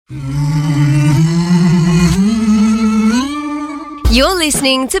You're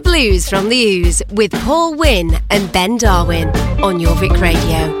listening to Blues from the Ooze with Paul Wynn and Ben Darwin on Jorvik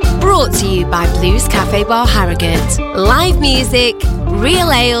Radio. Brought to you by Blues Cafe Bar Harrogate. Live music, real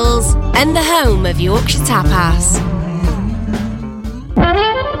ales, and the home of Yorkshire Tapas.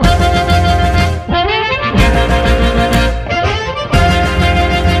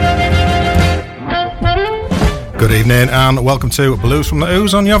 Good evening and welcome to Blues from the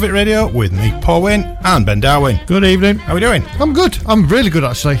Ooze on Jorvik Radio with me, Paul Wynn and Ben Darwin. Good evening. How are we doing? I'm good. I'm really good,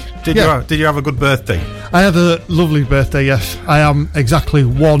 actually. Did you have a good birthday? I had a lovely birthday, yes. I am exactly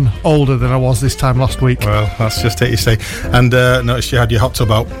one older than I was this time last week. Well, that's just it, you see. And noticed you had your hot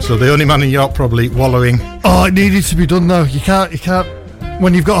tub out, so the only man in York probably wallowing. Oh, it needed to be done though. You can't.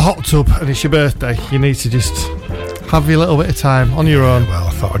 When you've got a hot tub and it's your birthday, you need to just have your little bit of time on your own. Well,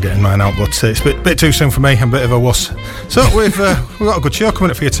 I thought of getting mine out, but it's a bit too soon for me. I'm a bit of a wuss. So we've got a good show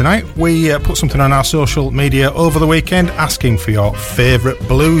coming up for you tonight. We put something on our social media over the weekend asking for your favourite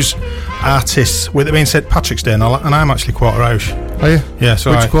blues artists. With it being said, Patrick's Day and all that, and I'm actually quarter Irish. Are you? Yeah.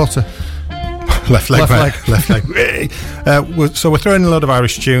 So which quarter? Left leg. Left leg. So we're throwing a load of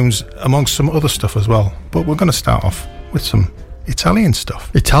Irish tunes amongst some other stuff as well. But we're going to start off with some Italian stuff.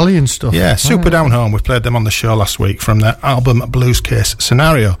 Yeah, Super Down Home. We played them on the show last week from their album Blues Case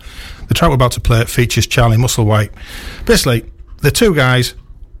Scenario. The track we're about to play features Charlie Musselwhite. Basically, the two guys,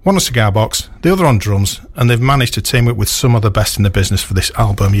 one on cigar box, the other on drums, and they've managed to team up with some of the best in the business for this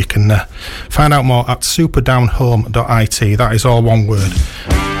album. You can find out more at superdownhome.it. That is all one word.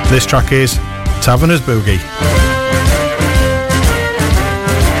 This track is Taverner's Boogie.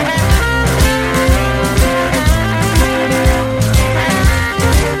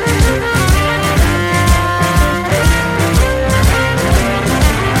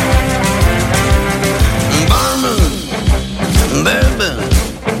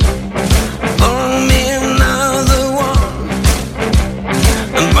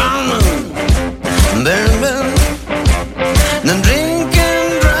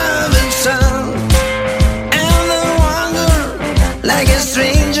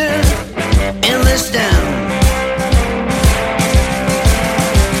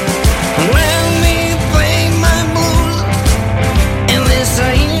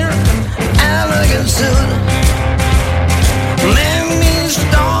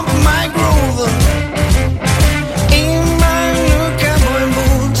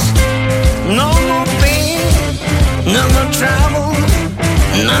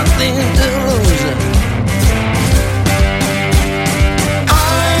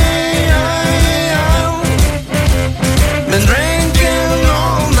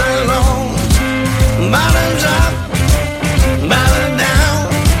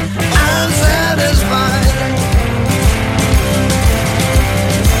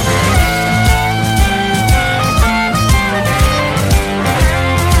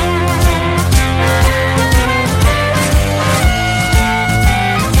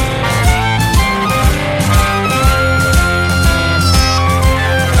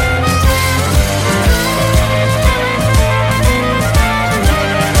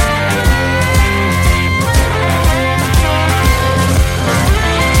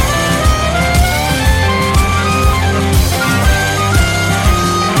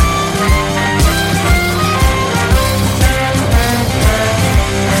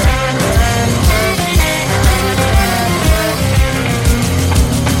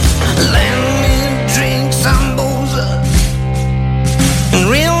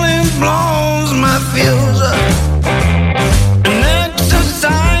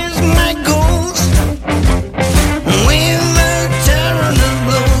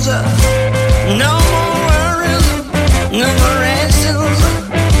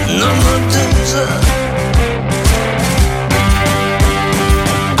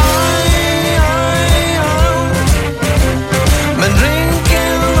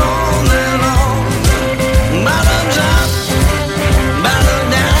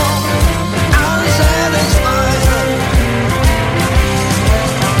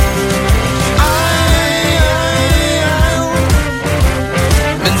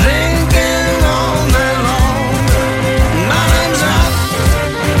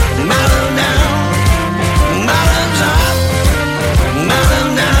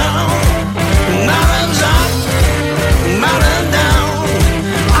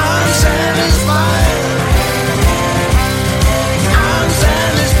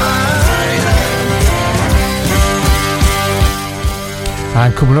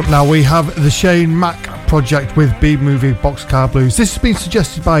 And coming up now, we have the Shane Mack project with B-Movie Boxcar Blues. This has been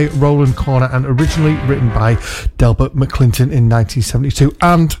suggested by Roland Corner and originally written by Delbert McClinton in 1972.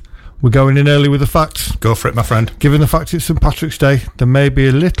 And we're going in early with the facts. Go for it, my friend. Given the fact it's St Patrick's Day, there may be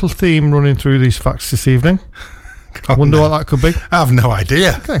a little theme running through these facts this evening. I wonder what that could be. I have no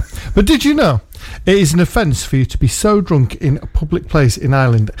idea. Okay. But did you know it is an offence for you to be so drunk in a public place in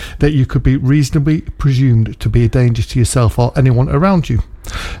Ireland that you could be reasonably presumed to be a danger to yourself or anyone around you?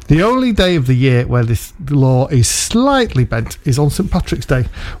 The only day of the year where this law is slightly bent is on St Patrick's Day,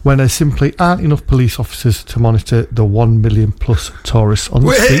 when there simply aren't enough police officers to monitor the 1 million plus tourists on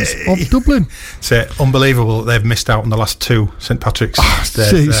the streets of Dublin. It's unbelievable that they've missed out on the last two St Patrick's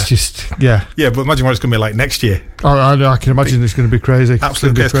Days. It's just, yeah. Yeah, but imagine what it's going to be like next year. I can imagine it's going to be crazy.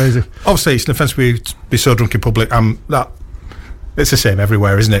 Absolutely crazy. Obviously, it's an offence for you to be so drunk in public. It's the same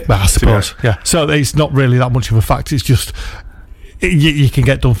everywhere, isn't it? Well, I suppose, yeah. So it's not really that much of a fact. It's just... You can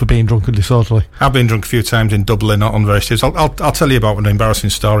get done for being drunk and disorderly. I've been drunk a few times in Dublin, not on various days. I'll tell you about an embarrassing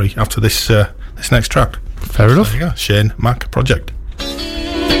story after this next track. Fair enough. There you go. Shane Mac Project.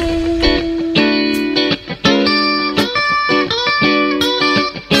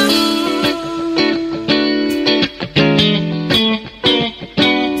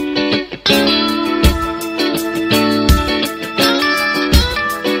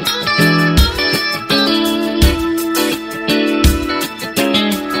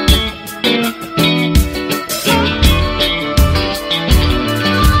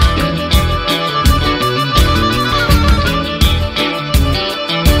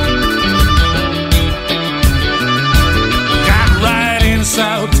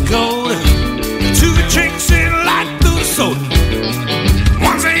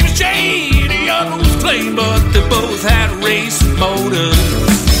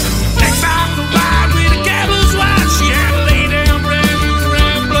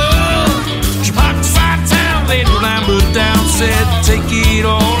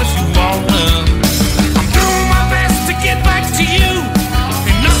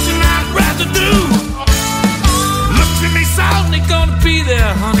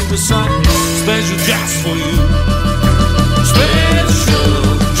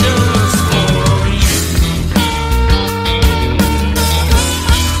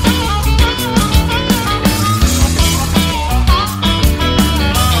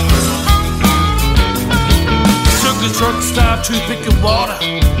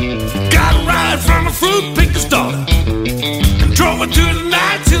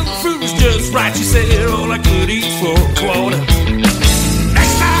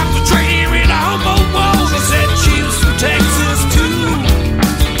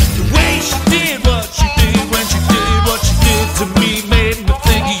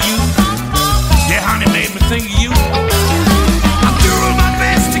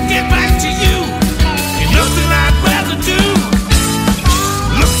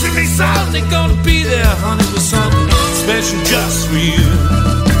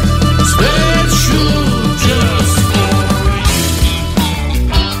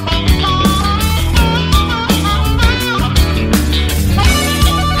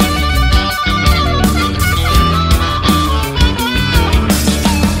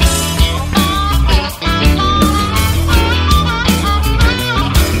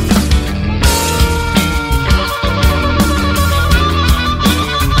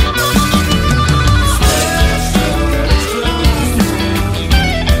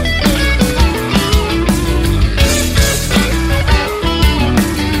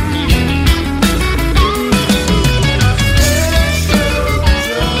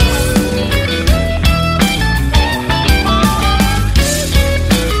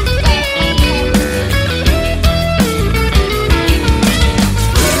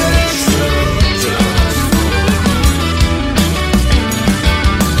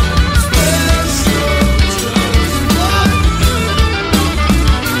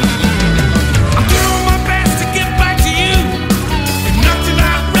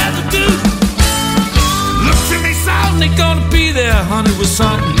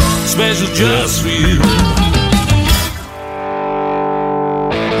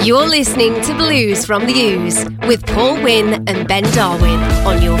 You're listening to Blues from the Ooze with Paul Wynn and Ben Darwin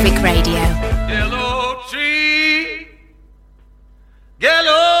on your Vic Radio. Yellow tree,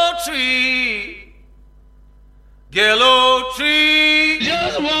 yellow tree, yellow tree,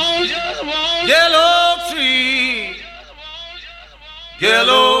 yellow tree,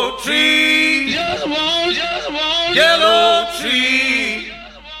 yellow tree,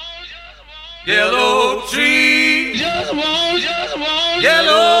 yellow tree, yellow tree,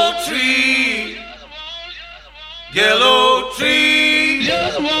 yellow tree, yellow tree,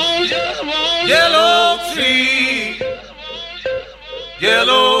 yellow tree. tree,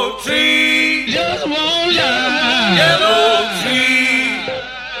 yellow tree, just won't die. Yellow tree,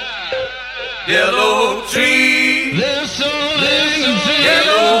 yellow tree,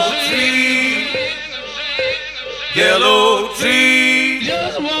 yellow tree, yellow tree,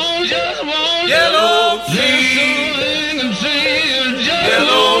 just won't, yellow tree,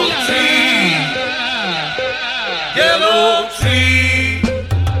 yellow tree, yellow tree,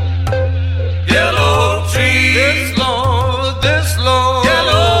 yellow tree, this long,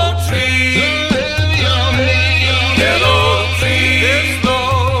 yellow tree, yellow tree, this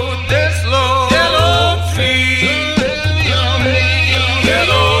long, yellow tree,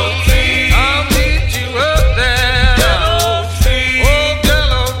 yellow tree, I'll meet you up there, yellow tree, oh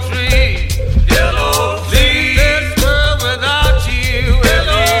yellow tree, yellow tree, this world without you,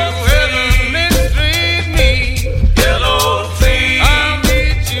 yellow mistreat me, yellow tree, I'll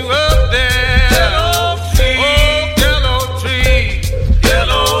meet you up there, yellow tree, oh yellow tree,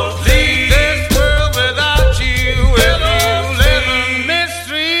 yellow tree, this world without you, if you live and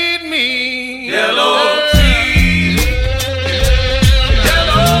mistreat me, yellow tree,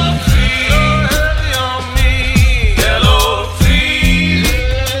 yellow tree, so heavy on me, yellow tree,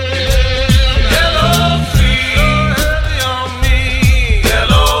 yellow tree, so heavy on me,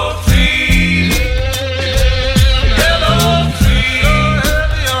 yellow tree, yellow tree, so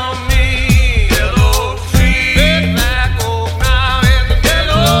heavy on me, yellow tree, big black oak now in the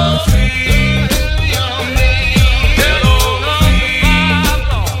yellow tree, heavy on me, yellow tree, yellow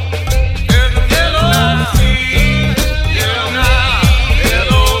tree, yellow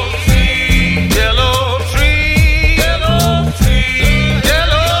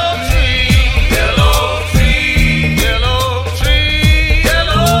tree, yellow tree, yellow tree, yellow tree,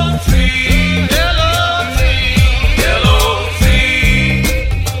 yellow tree, yellow tree, yellow tree,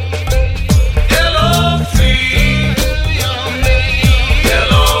 yellow tree, yellow tree, yellow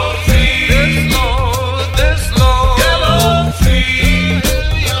tree, this long, yellow tree,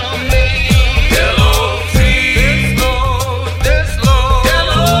 yellow tree, this long, yellow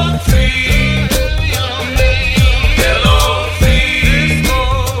tree, yellow tree,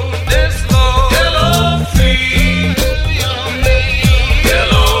 this long, yellow tree,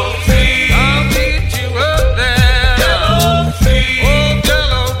 yellow tree, I'll meet you up there, yellow tree, oh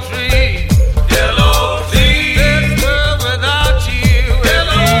yellow tree, yellow tree, this world without you, if you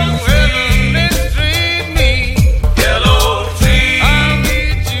ever mistreat me, yellow tree, I'll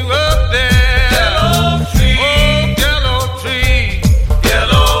meet you up there, yellow tree, oh yellow tree,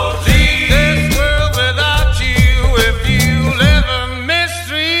 yellow tree, this world without you, if you ever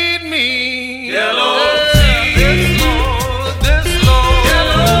mistreat me, yellow tree, this long,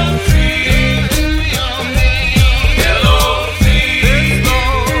 yellow tree, yellow tree,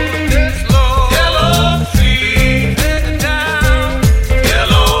 this long, yellow tree, down,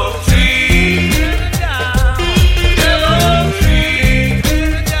 yellow tree, down, yellow tree,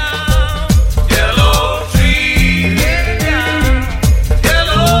 down, yellow tree, down,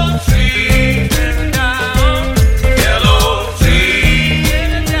 yellow tree,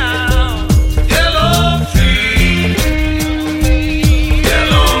 down, yellow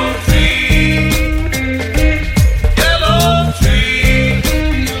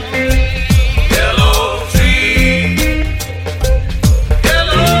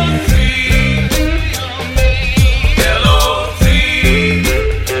tree,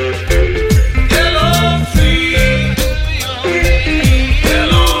 down, yellow tree,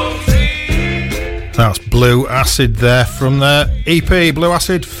 yellow That's Blue Acid there from their EP Blue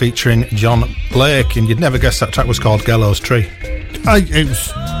Acid featuring John Blake, and you'd never guess that track was called Gallows Tree. It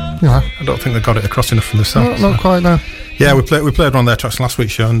was, I don't think they got it across enough from the sound. not quite, no. Yeah, we played one of their tracks last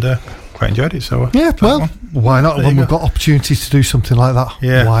week's show and quite enjoyed it. So yeah, well, why not? There When you we've go. got opportunities to do something like that,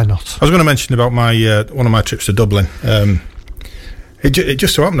 Yeah. why not? I was going to mention about my one of my trips to Dublin. It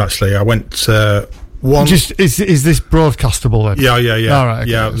just so happened actually. I went one. Just is this broadcastable then? Yeah. All right,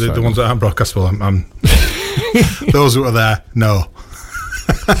 okay, yeah. that's The fair ones that aren't broadcastable, I'm those that were there, no.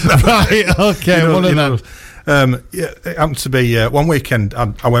 Right, okay, one of them. Yeah, it happened to be one weekend.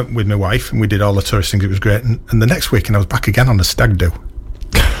 I went with my wife and we did all the tourist things. It was great. And the next weekend I was back again on the stag do.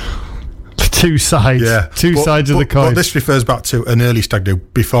 Two sides. Yeah, Two sides of the coin. But this refers back to an early stag do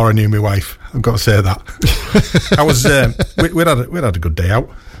before I knew my wife. I've got to say that. I was we'd had a good day out,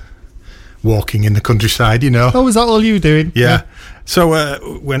 walking in the countryside. You know. Oh, was that all you were doing? Yeah. So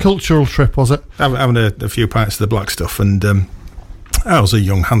when cultural trip, was it? Having a few pints of the black stuff, and I was a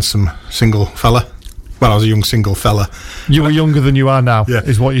young, handsome, single fella. Well, I was a young single fella. You were younger than you are now, yeah,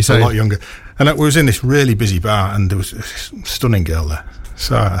 is what you're saying. A lot younger. And I was in this really busy bar, and there was a stunning girl there.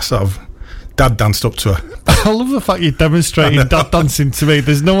 So I sort of Dad danced up to her. I love the fact you're demonstrating dad dancing to me.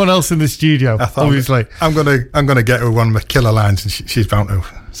 There's no one else in the studio, obviously. I'm gonna get her one of my killer lines, and she's bound to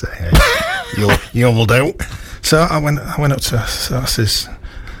say, "Hey, you will do." So I went up to her. So I says,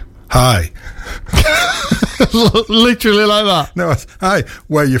 "Hi." Literally like that. No, hi.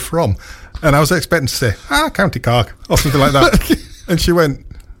 Where are you from? And I was expecting to say, County Cork or something like that. And she went,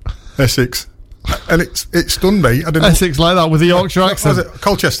 Essex. And it stunned me. I didn't Essex like that with a Yorkshire accent. Was it?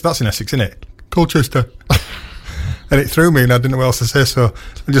 Colchester, that's in Essex, isn't it? Colchester. And it threw me, and I didn't know what else to say, so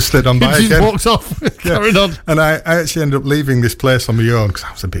I just slid on by again. Just walked off, carried on. And I actually ended up leaving this place on my own because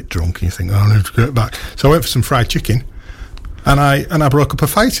I was a bit drunk, and you think, I need to get back. So I went for some fried chicken, and I broke up a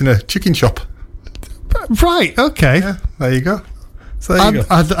fight in a chicken shop. Right, okay. Yeah, there you go. So there you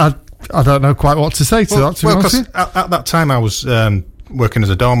go. I don't know quite what to say to that, to be honest. At that time I was working as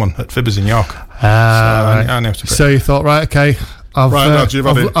a doorman at Fibbers in York. I know. So you thought, right, okay, I've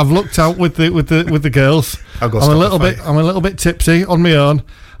looked out with the girls. I'm a little bit tipsy on my own.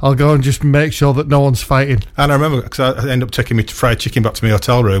 I'll go and just make sure that no one's fighting. And I remember because I ended up taking my fried chicken back to my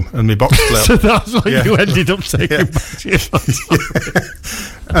hotel room, and my box split. So that's what you ended up taking back to your hotel room.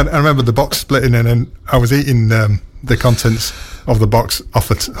 And I remember the box splitting, and I was eating the contents of the box off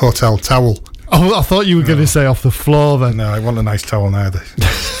the hotel towel. Oh, I thought you were going to say off the floor then. No, I want a nice towel now.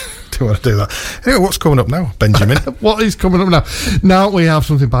 Don't want to do that. Anyway, what's coming up now, Benjamin? What is coming up now? Now we have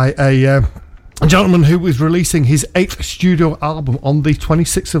something by a gentleman who is releasing his 8th studio album on the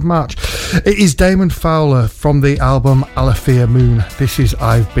 26th of March. It is Damon Fowler from the album Alafia Moon. This is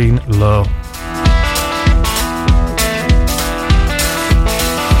I've Been Low.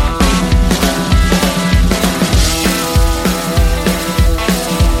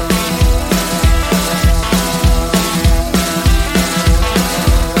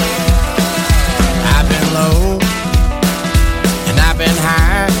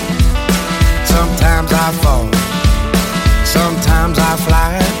 Sometimes I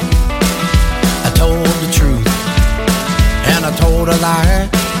fly. I told the truth and I told a lie.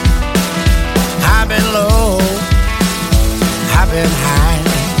 I've been low, I've been high.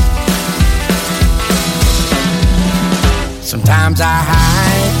 Sometimes I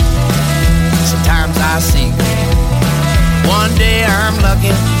hide, sometimes I seek. One day I'm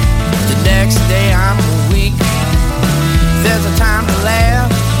lucky, the next day I'm weak. There's a time to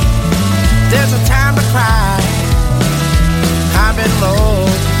laugh, there's a time to cry. I've been low,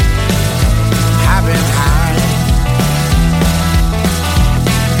 I've been high.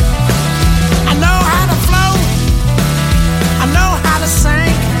 I know how to float, I know how to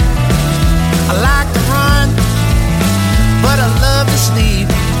sink. I like to run, but I love to sleep.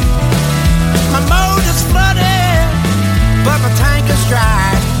 My motor's flooded, but my tank is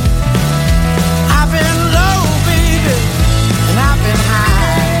dry. I've been low, baby, and I've been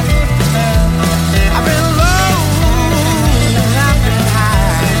high. I've been low, and I've been high.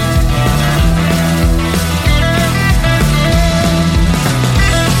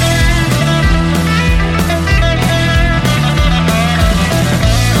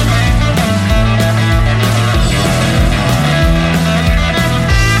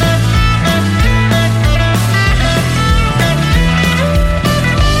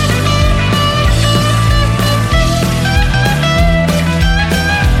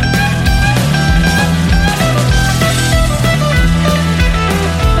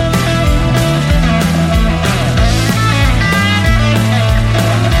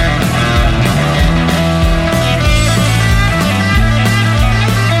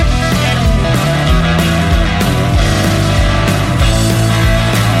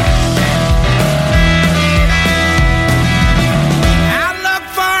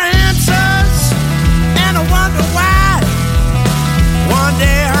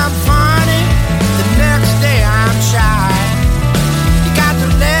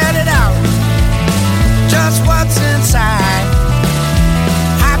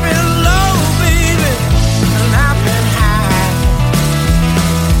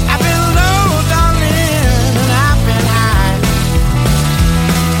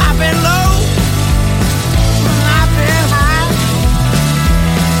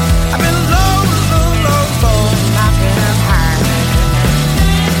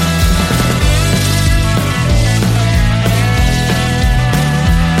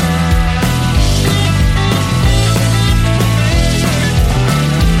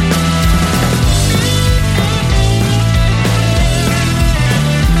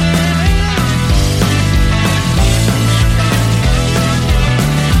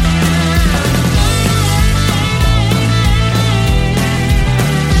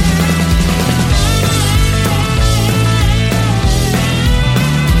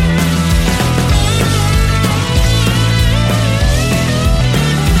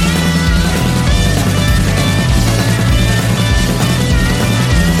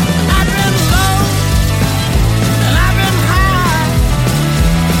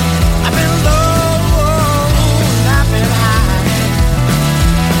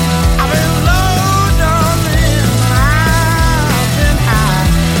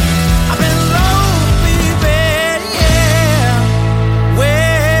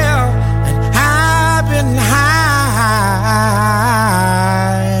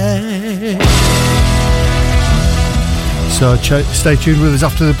 stay tuned with us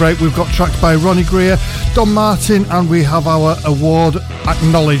after the break. We've got tracks by Ronnie Greer, Don Martin, and we have our award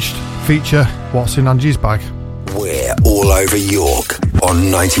acknowledged feature, What's in Angie's Bag. We're all over York on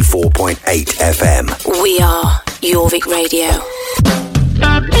 94.8 FM. We are Jorvik Radio.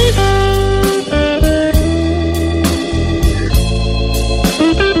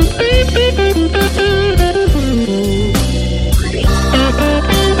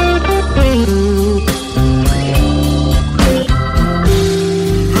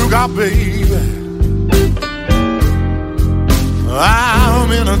 Look out, baby,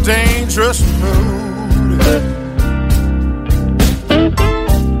 I'm in a dangerous mood.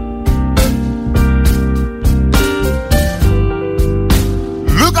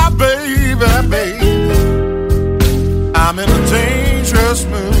 Look out, baby, baby, I'm in a dangerous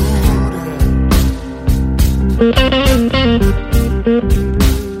mood.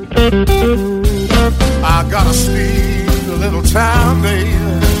 I gotta speak a little time, baby,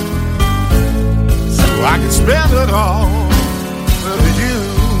 so I can spend it all with you.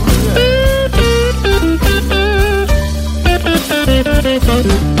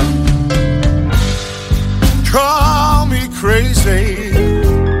 Call me crazy,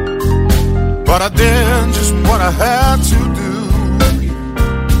 but I did just what I had to do.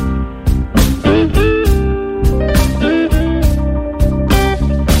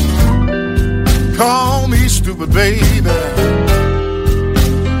 Call me stupid, baby,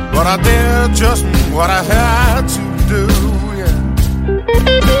 but I did just what I had to do, yeah.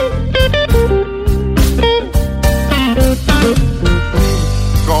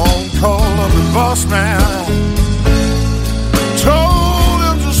 Gonna call up the boss man, told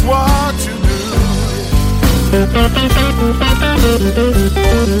him just what to do.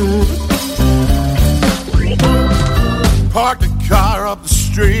 Parked the car up the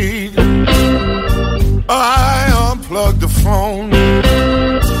street, I unplugged the phone,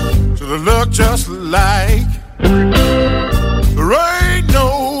 till it looked just like there ain't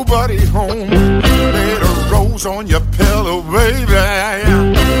nobody home. Laid a rose on your pillow, baby,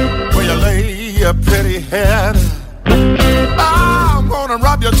 where you lay your pretty head. I'm gonna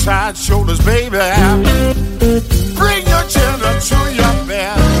rub your tight shoulders, baby, bring your chin up to your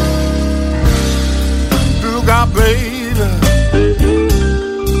bed. Look out, baby,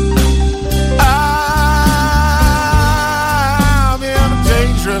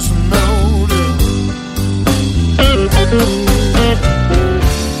 mood.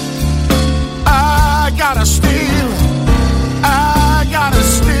 I gotta steal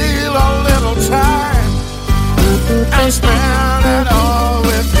a little time and spend it all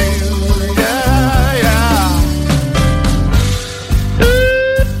with you, yeah, yeah.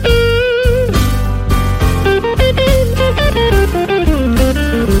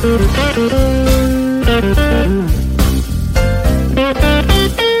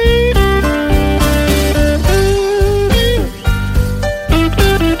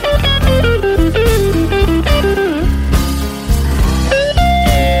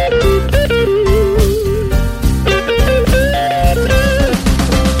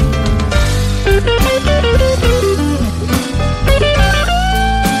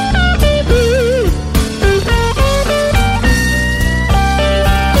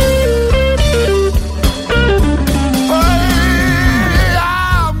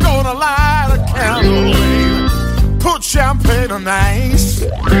 Nice.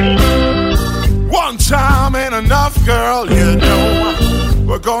 One time ain't enough, girl, you know.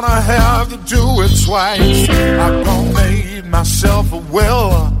 We're gonna have to do it twice. I've gonna made myself a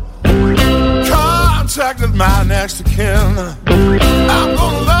will, contacted my next of kin. I'm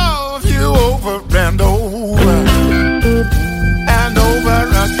gonna love you over and over and over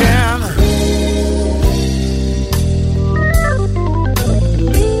again.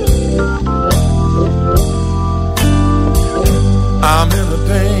 I'm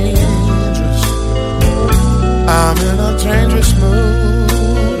in a dangerous mood,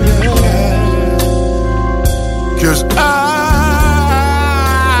 yeah. 'Cause I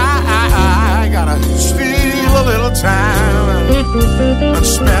gotta steal a little time and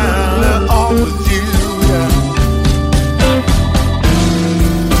spend it all with you, yeah.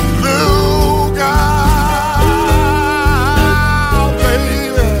 Look out,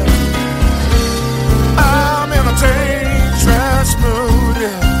 baby, I'm in a dangerous mood,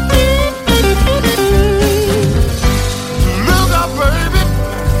 yeah. Look out, baby,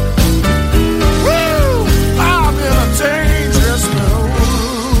 woo, I'm in a dangerous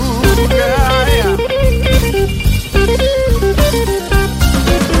mood, yeah, yeah.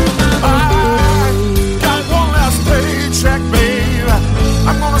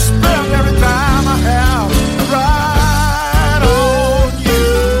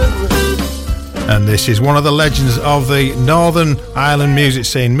 And this is one of the legends of the Northern Ireland music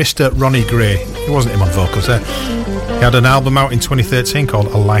scene, Mr. Ronnie Gray. It wasn't him on vocals there. He had an album out in 2013 called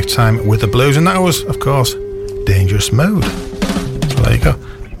A Lifetime with the Blues, and that was, of course, Dangerous Mood. So there you go.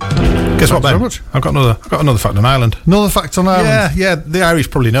 Guess what, Ben? I've got another fact on Ireland. Another fact on Ireland? Yeah, the Irish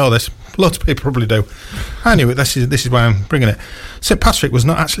probably know this. Lots of people probably do. I knew it. This is why I'm bringing it. St. Patrick was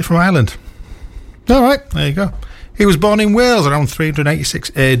not actually from Ireland. All right. There you go. He was born in Wales around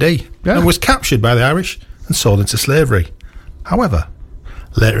 386 AD and was captured by the Irish and sold into slavery. However,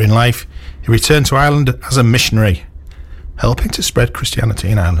 later in life, he returned to Ireland as a missionary, helping to spread Christianity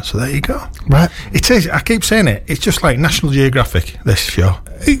in Ireland. So there you go. Right. It is. I keep saying it. It's just like National Geographic, this show.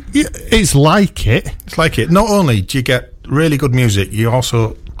 It's like it. It's like it. Not only do you get really good music, you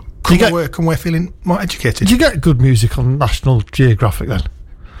also come away feeling more educated. Do you get good music on National Geographic then?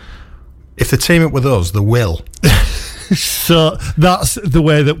 If they team up with us, they will. So that's the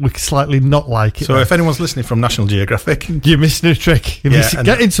way that we slightly not like it. So if anyone's listening from National Geographic, you're missing a trick.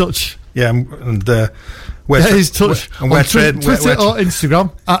 Get in touch. Yeah, and get in touch on Twitter or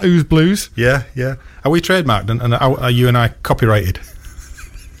Instagram at Who's Blues. Yeah. Are we trademarked and are you and I copyrighted?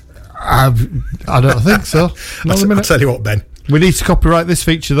 I don't think so. I'll tell you what, Ben. We need to copyright this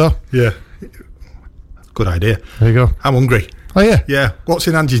feature though. Yeah. Good idea. There you go. I'm hungry. Oh yeah. Yeah. What's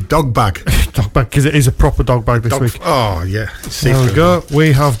in Angie's dog bag? Dog bag, because it is a proper dog bag this week. Oh yeah. There we go.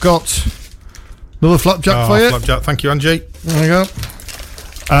 We have got another flapjack for you. Flapjack. Thank you, Angie. There we go.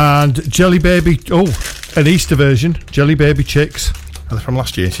 And Jelly Baby. Oh, an Easter version. Jelly Baby chicks. Are they from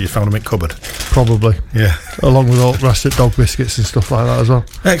last year? So you found them in cupboard? Probably. Yeah. Along with all the rest of dog biscuits and stuff like that as well.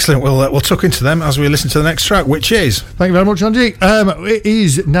 Excellent. We'll tuck into them as we listen to the next track, which is. Thank you very much, Angie. It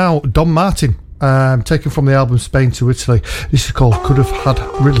is now Don Martin. Taken from the album Spain to Italy. This is called Could Have Had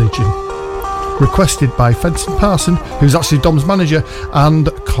Religion. Requested by Fenton Parson, who's actually Dom's manager, and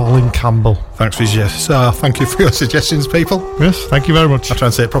Colin Campbell. Thank you for your suggestions, people. Yes, thank you very much. I'll try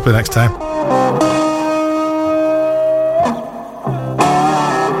and say it properly next time.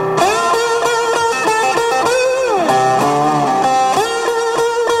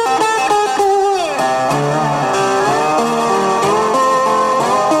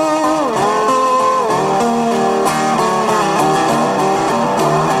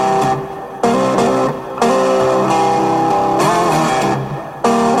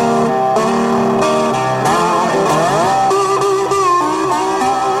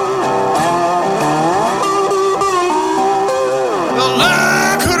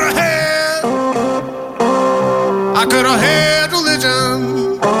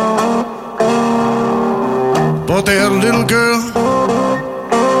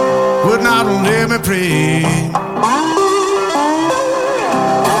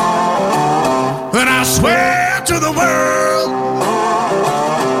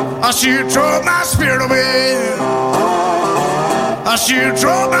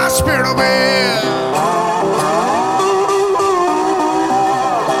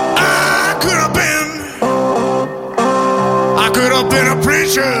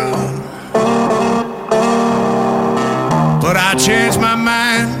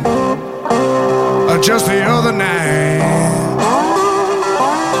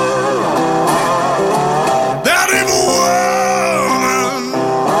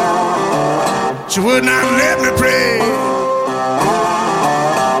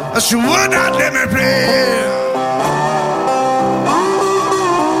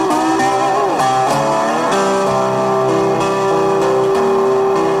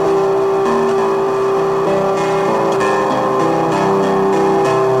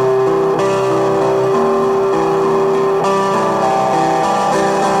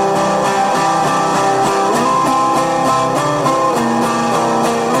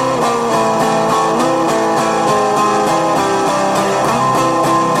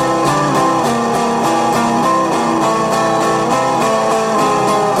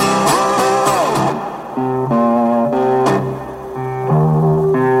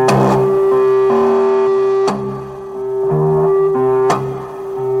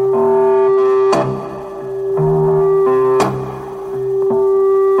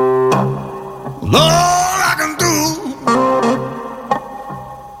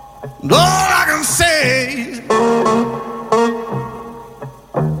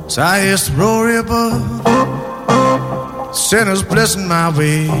 Highest glory above, sinners blessing my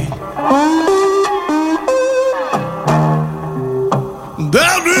way.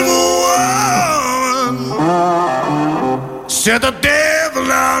 That evil woman set the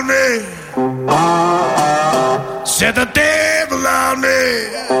devil on me, set the devil on me,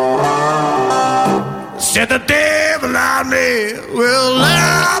 set the devil on me. Well,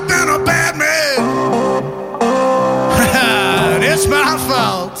 I've been a bad man.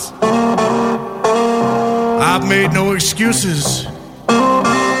 made no excuses.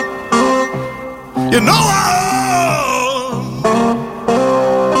 You know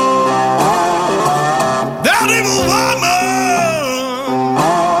that evil woman,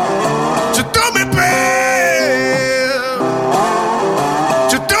 she do me bad,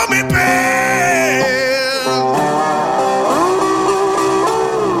 she do me bad.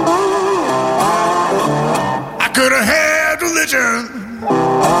 I could have had religion,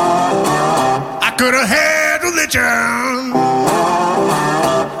 I could have had religion,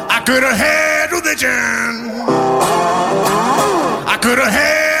 I could have had religion, I could have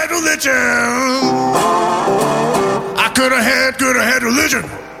had religion, I could have had religion,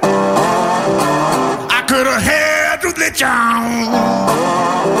 I could have had religion,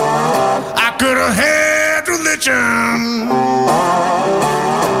 I could have had religion,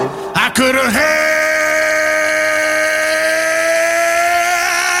 I could have had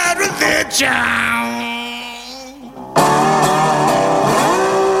religion.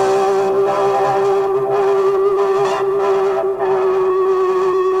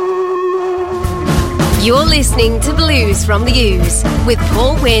 You're listening to Blues from the Ooze with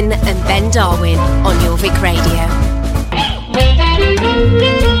Paul Wynn and Ben Darwin on your Vic Radio.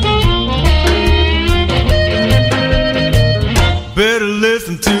 Better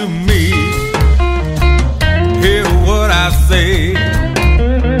listen to me, hear what I say.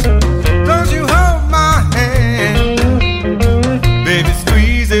 Don't you hold my hand, baby,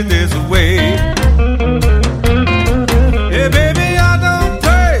 squeeze it this way. Hey baby, I don't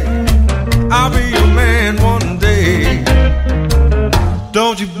play, I'll be your man one day.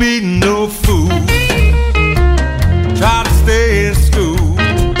 Don't you be no fool, try to stay in school.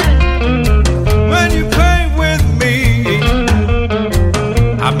 When you play with me,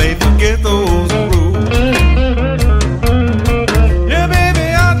 I may forget those rules. Yeah,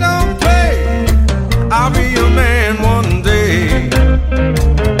 baby, I don't play, I'll be your man one day.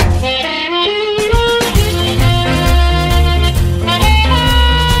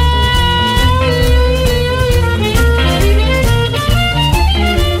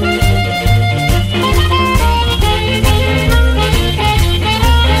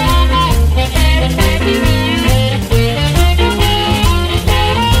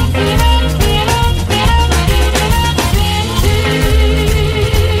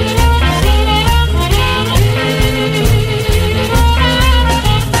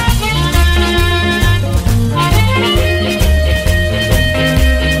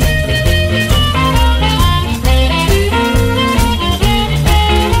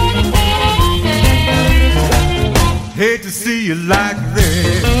 Hate to see you like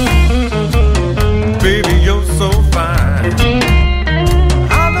this, baby, you're so fine.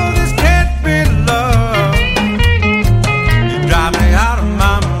 I know this can't be love, you drive me out of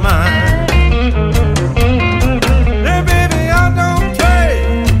my mind. Hey baby, I don't play,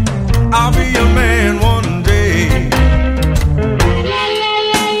 I'll be your man one day.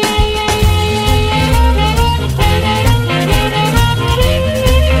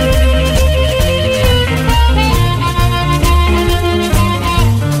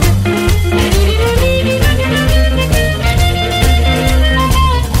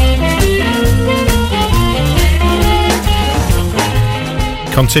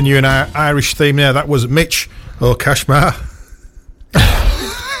 Continuing our Irish theme there, that was Mitch Kashmar.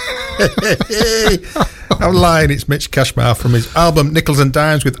 I'm lying, it's Mitch Kashmar from his album Nickels and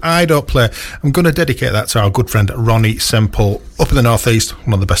Dimes with I Don't Play. I'm going to dedicate that to our good friend Ronnie Semple up in the northeast,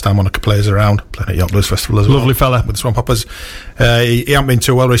 one of the best harmonica players around, playing at York Blues Festival as well. Lovely fella. With the Swamp Hoppers. He hasn't been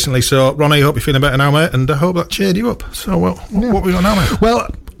too well recently, so Ronnie, I hope you're feeling better now, mate, and I hope that cheered you up. So what have we got now, mate? Well,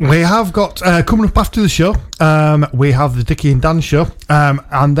 we have got, coming up after the show, we have the Dickie and Dan show,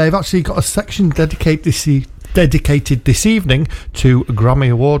 and they've actually got a section dedicated this evening to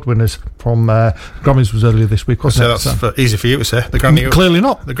Grammy Award winners from Grammys was earlier this week, wasn't it? That's easy for you to say. The Grammy Clearly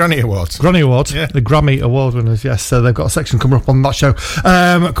not. The Grammy Awards. Grammy Awards. Yeah. The Grammy Award winners, yes. So they've got a section coming up on that show.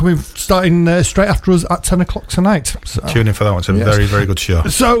 Starting straight after us at 10 o'clock tonight. So, tune in for that one. It's a very, very good show.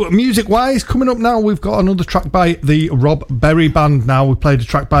 So, music-wise, coming up now, we've got another track by the Rob Berry Band now. We played a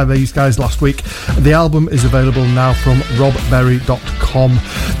track by these guys last week. The album is available now from robberry.com.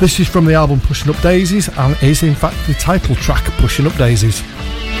 This is from the album Pushing Up Daisies and is, in fact, the title track, Pushing Up Daisies.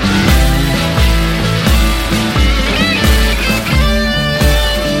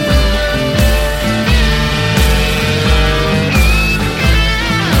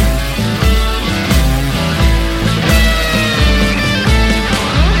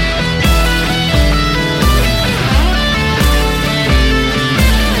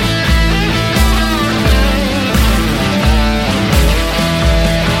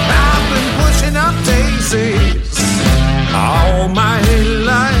 I've been pushing up daisies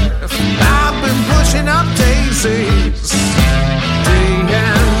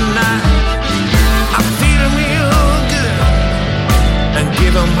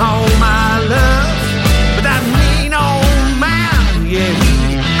gave him all my love. But that mean old man, yeah,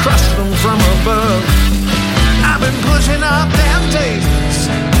 he crushed them from above. I've been pushing up them daisies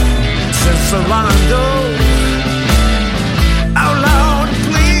since so long ago. Oh Lord,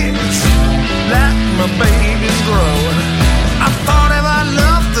 please let my babies grow. I thought if I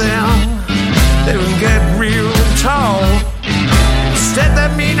loved them, they would get real tall. Instead,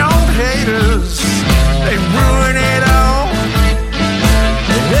 that mean old haters, they ruin it all.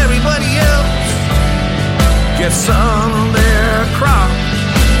 And everybody else gets some of their crop,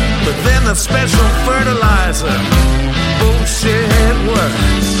 but then the special fertilizer bullshit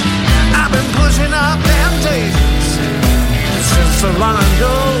works. I've been pushing up them daisies since so long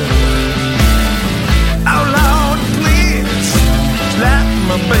ago. Oh Lord, please let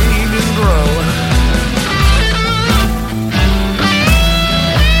my babies grow.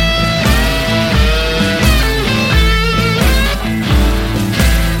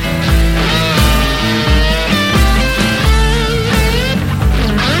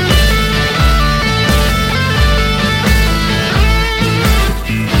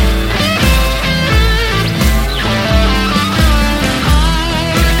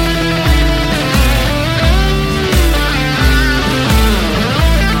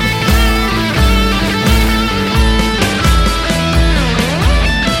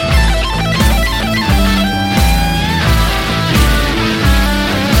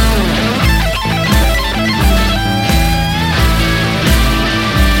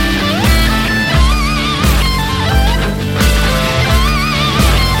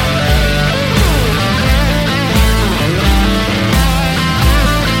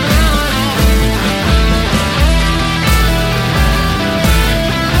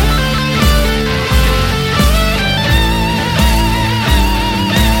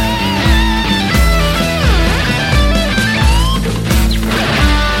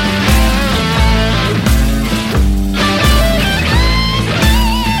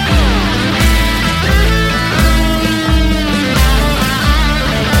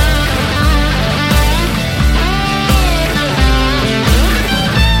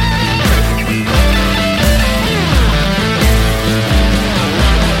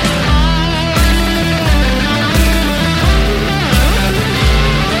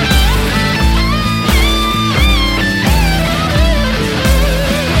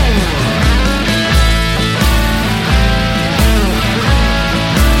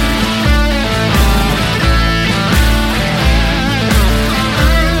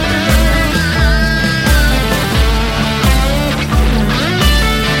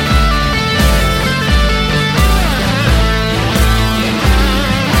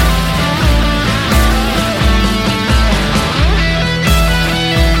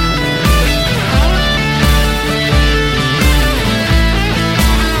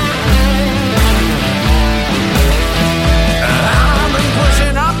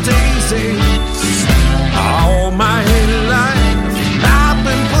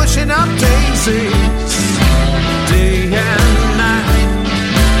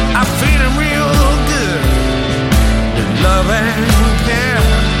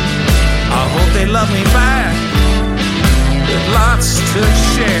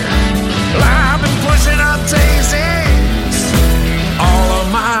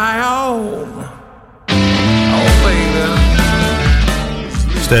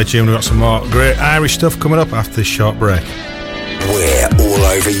 Stay tuned, we've got some more great Irish stuff coming up after this short break. We're all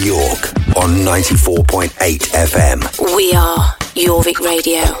over York on 94.8 FM. We are Jorvik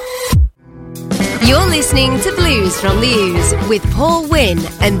Radio. You're listening to Blues from the Ooze with Paul Wynn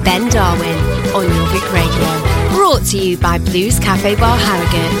and Ben Darwin on Jorvik Radio. Brought to you by Blues Cafe Bar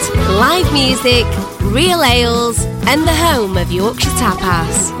Harrogate. Live music, real ales, and the home of Yorkshire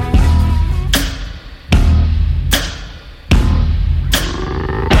Tapas.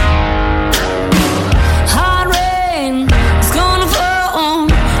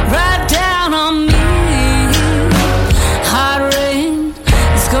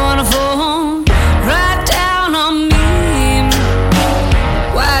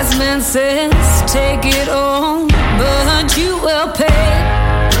 Take it all, but you will pay.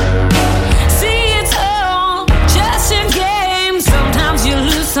 See, it's all just a game. Sometimes you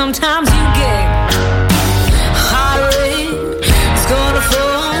lose, sometimes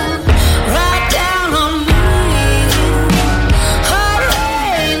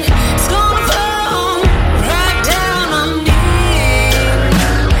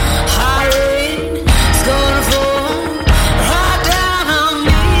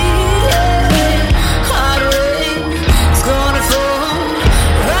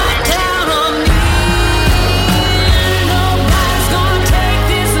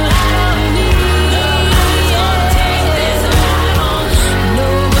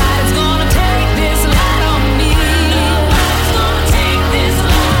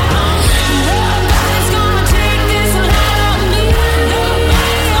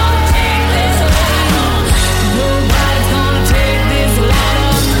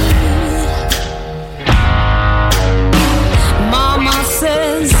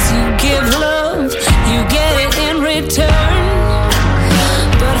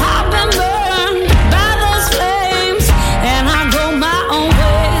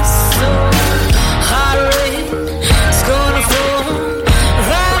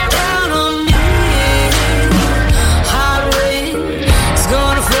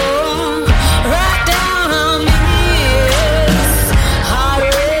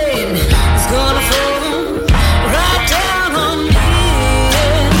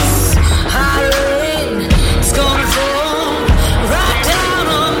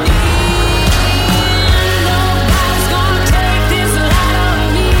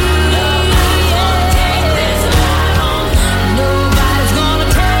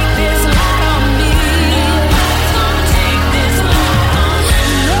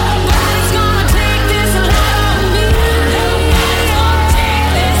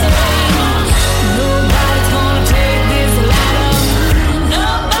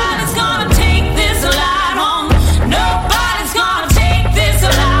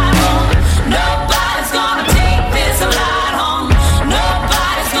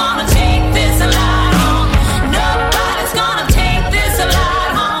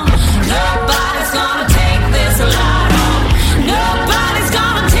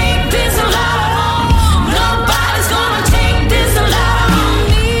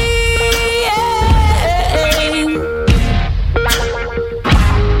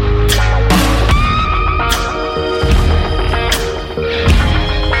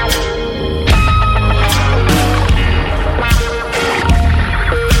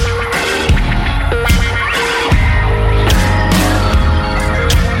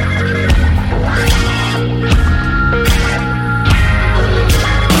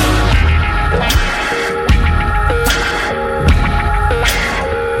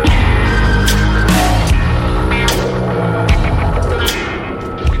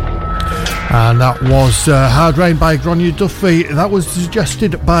And that was Hard Rain by Gráinne Duffy. That was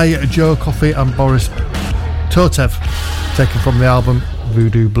suggested by Joe Coffey and Boris Totev, taken from the album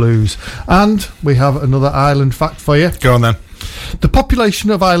Voodoo Blues. And we have another Ireland fact for you. Go on then. The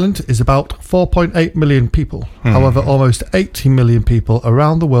population of Ireland is about 4.8 million people. However, almost 80 million people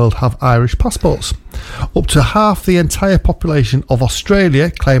around the world have Irish passports. Up to half the entire population of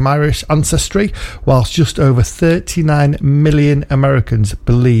Australia claim Irish ancestry, whilst just over 39 million Americans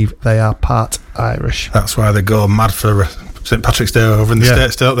believe they are part Irish. That's why they go mad for St Patrick's Day over in the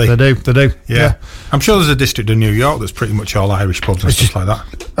States, don't they? They do. Yeah. I'm sure there's a district in New York that's pretty much all Irish pubs and stuff like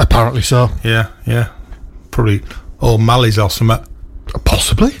that. Apparently so. Yeah. Probably O'Malley's or something.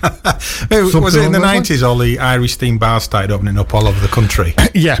 Possibly. Was it in the 90s all the Irish themed bars started opening up all over the country?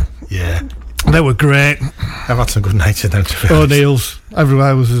 Yeah. They were great. I've had some good nights in them, to be honest. O'Neill's.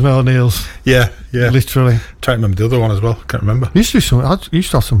 Everywhere was an O'Neill's. Yeah. Literally. Trying to remember the other one as well. Can't remember. I used to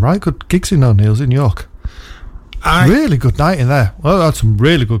have some right good gigs in O'Neill's in York. Really good night in there. Well, I had some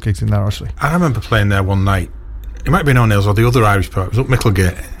really good gigs in there, actually. I remember playing there one night. It might have been O'Neill's or the other Irish pub. It was up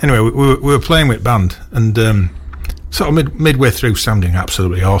Micklegate. Anyway, we were playing with band, and sort of midway through, sounding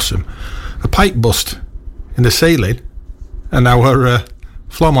absolutely awesome, a pipe bust in the ceiling, and our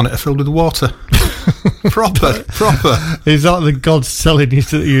floor monitor filled with water. proper. Is that the gods telling you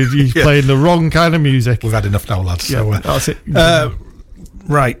that you're playing the wrong kind of music? We've had enough now, lads. Yeah, so, that's it.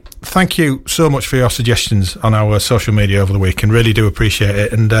 Right. Thank you so much for your suggestions on our social media over the week, and really do appreciate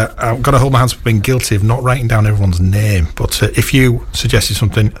it. And I've got to hold my hands for being guilty of not writing down everyone's name. But if you suggested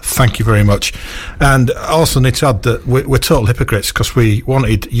something, thank you very much. And I also need to add that we're total hypocrites, because we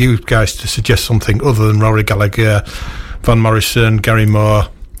wanted you guys to suggest something other than Rory Gallagher, Van Morrison, Gary Moore.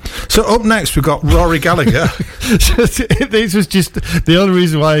 So up next we've got Rory Gallagher. This was just the only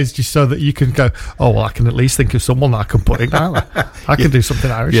reason why is just so that you can go, oh well, I can at least think of someone that I can put in. I can do something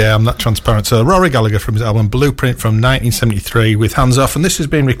Irish. Yeah, I'm that transparent. So Rory Gallagher from his album Blueprint from 1973 with Hands Off, and this has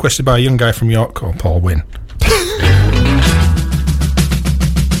been requested by a young guy from York called Paul Wynn. Anyone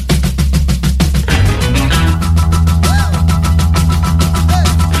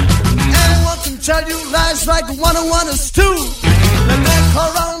can tell you lies like 1 and 1 is 2. Let me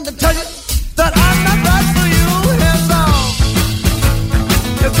call around and tell you that I'm not right for you. Hands on.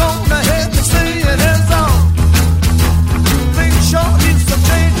 You're gonna have to say it. Hands on. Things sure need some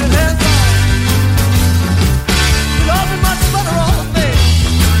changing. Hands on. You'll all be much better off me.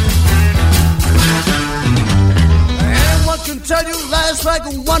 Anyone can tell you lies like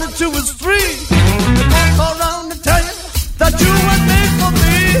 1 and 2 is 3. Let me call around and tell you that you were made for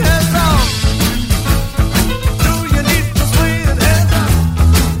me. Hands on.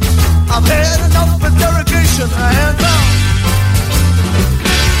 I've had enough interrogation, hands up.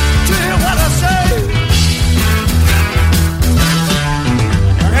 Do you hear what I say?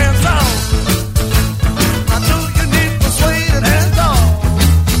 Hands up. I do you need persuading, hands up.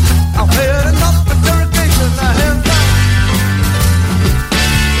 I've had enough interrogation, hands up.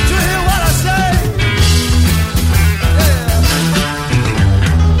 Do you hear what I say?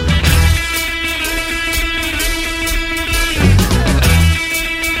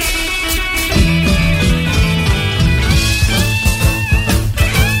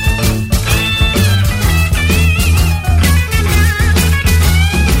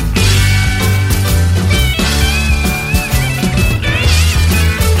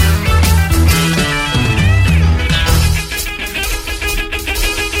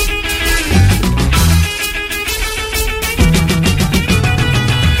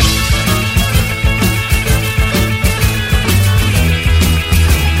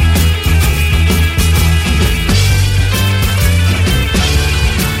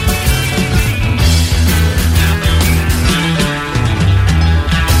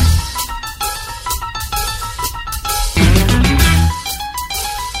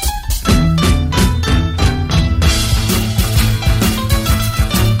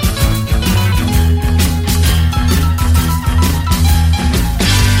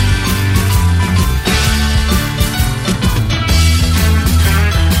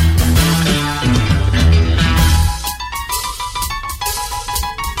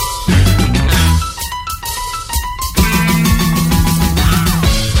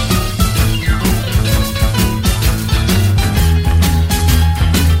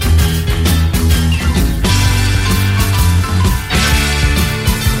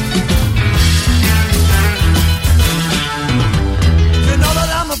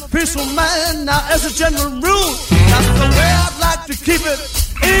 As a general rule, that's the way I'd like to keep it.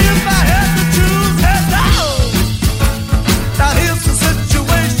 If I had to choose, hands out. Now here's the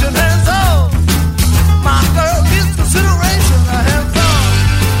situation, hands off. My girl needs consideration, hands off.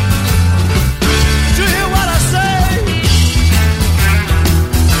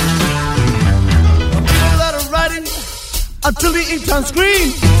 until the ink turns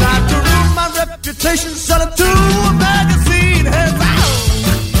green. Tried to ruin my reputation, sell it to a magazine. Heads out.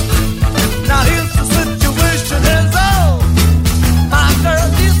 Now here's the situation. Heads out. My girl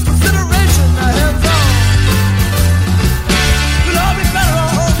needs consideration. Now heads out. Could all be better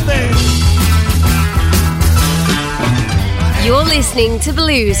off things. You're listening to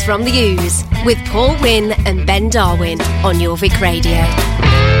Blues from the Ooze with Paul Wynn and Ben Darwin on your Vic Radio.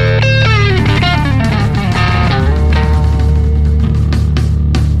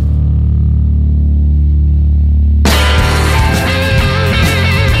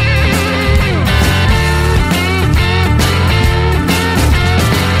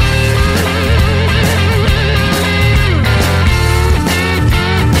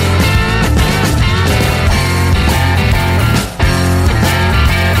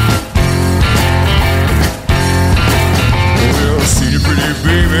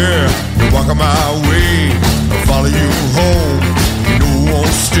 My way, I'll follow you home. You know I won't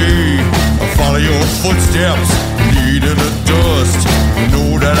stay. I'll follow your footsteps, leading the dust. You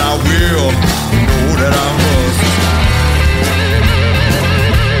know that I will. You know that I must.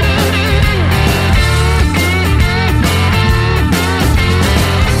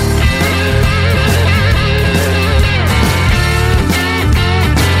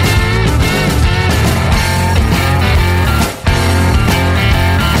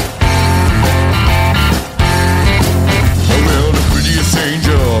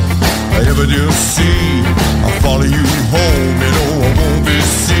 Ever do see, I'll follow you home, you know I won't be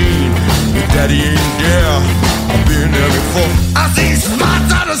seen. Your daddy ain't there, I've been there before. I see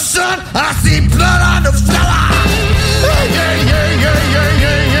spots on the sun, I see blood on the floor. Yeah, yeah, yeah, yeah, yeah,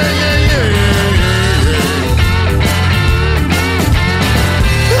 yeah, yeah, yeah, yeah,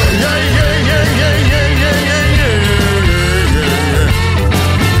 yeah, yeah, yeah, yeah, yeah, yeah, yeah, yeah.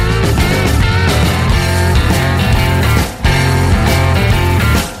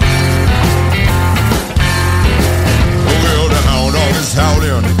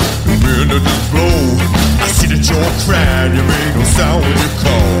 Howling, the wind of the blow. I see that you're crying, you make no sound when you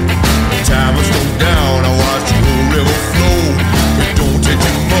call. Time has slowed down, I watch the river flow. It don't take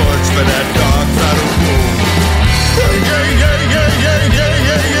too much for that dark side of the road. Yeah, yeah, yeah, yeah, yeah, yeah,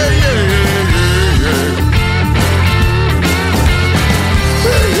 yeah, yeah, yeah, yeah.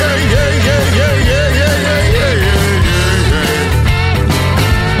 Yeah, yeah, yeah, yeah, yeah, yeah, yeah, yeah, yeah.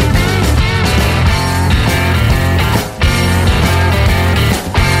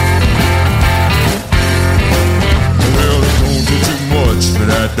 For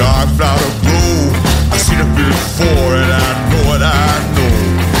that dark cloud of blue, I seen it before and I know what I know.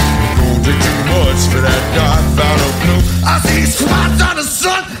 Don't take too much for that dark cloud of blue. I see spots on the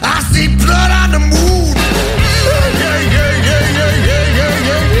sun, I see blood on the moon. Yeah, yeah, yeah, yeah, yeah, yeah, yeah,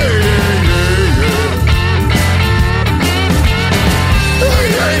 yeah, yeah, yeah. Yeah,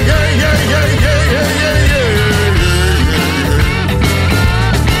 yeah, yeah, yeah, yeah, yeah, yeah, yeah, yeah.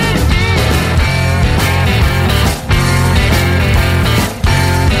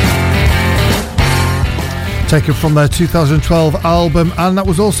 Taken from their 2012 album, and that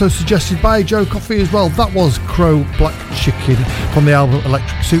was also suggested by Joe Coffey as well. That was Crow Black Chicken from the album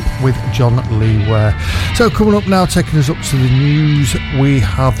Electric Soup with John Lee Ware. So coming up now, taking us up to the news, we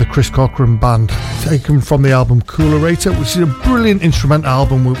have the Chris Corcoran Band, taken from the album Coolerator, which is a brilliant instrumental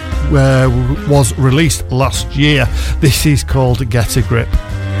album was released last year. This is called Get a Grip.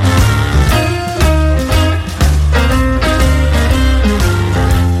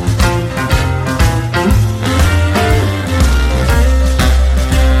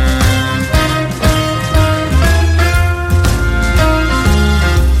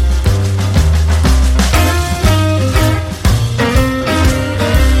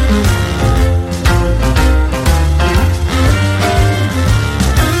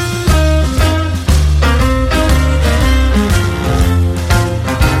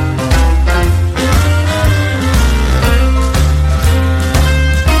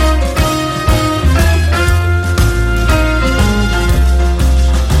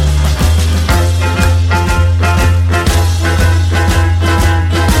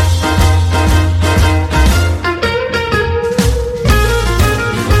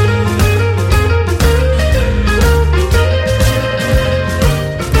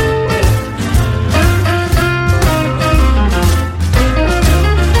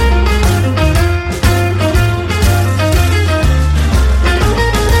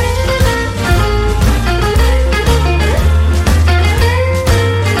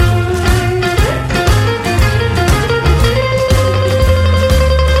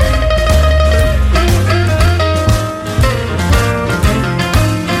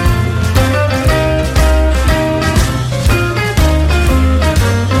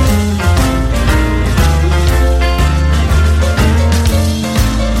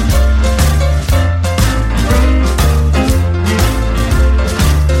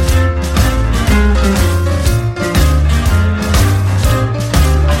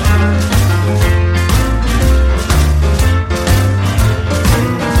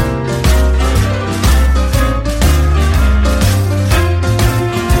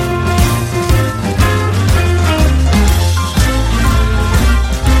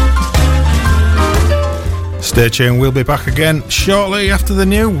 Stay tuned, we'll be back again shortly after the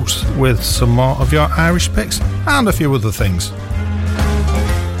news with some more of your Irish picks and a few other things.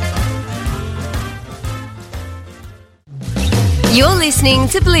 You're listening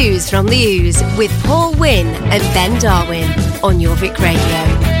to Blues from the Ooze with Paul Wynn and Ben Darwin on your Vic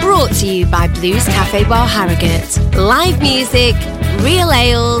Radio. Brought to you by Blues Cafe Bar Harrogate. Live music, real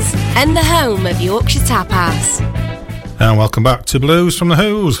ales, and the home of Yorkshire Tapas. And welcome back to Blues from the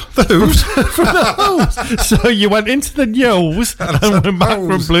Who's. The Who's? From the O's. So you went into the News and went back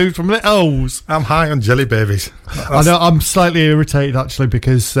from Blues from the O's. I'm high on jelly babies. I know, I'm slightly irritated actually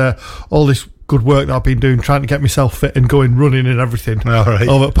because all this good work that I've been doing trying to get myself fit and going running and everything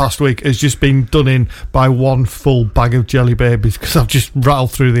over the past week has just been done in by one full bag of jelly babies because I've just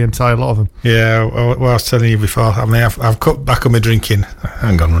rattled through the entire lot of them. Yeah, well, I was telling you before, I mean, I've cut back on my drinking. I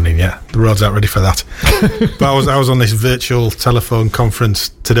haven't gone running yet. The roads aren't ready for that. But I was on this virtual telephone conference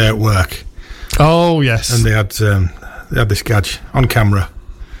today at work. Oh yes, and they had this gadge on camera.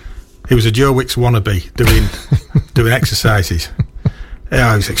 He was a Joe Wicks wannabe doing exercises.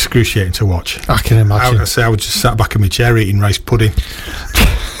 Yeah, it was excruciating to watch. I can imagine. I was just sat back in my chair eating rice pudding.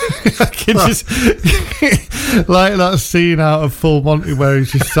 I can just like that scene out of Full Monty where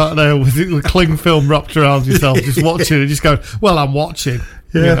he's just sat there with the cling film wrapped around himself, just watching and just going, "Well, I'm watching."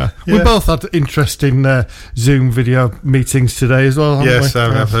 Yeah, We both had interesting Zoom video meetings today as well. Yes,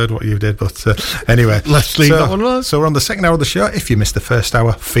 I've heard what you did, but anyway, let's leave that one alone. So we're on the second hour of the show. If you missed the first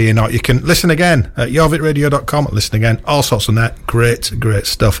hour, fear not. You can listen again at yourvitradio.com. Listen again, all sorts on there. Great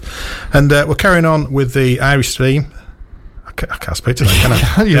stuff. And we're carrying on with the Irish theme. I can't speak to that, can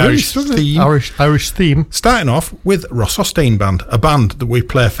I? The Irish theme. Starting off with Ross Osteen Band, a band that we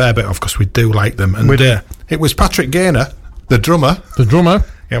play a fair bit of because we do like them. And it was Patrick Gaynor, the drummer.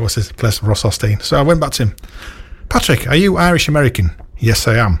 Yeah, what's his place? Ross Osteen. So I went back to him. Patrick, are you Irish American? Yes,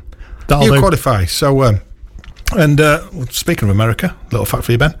 I am. You qualify. So, speaking of America, little fact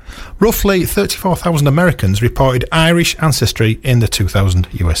for you, Ben. Roughly 34,000 Americans reported Irish ancestry in the 2000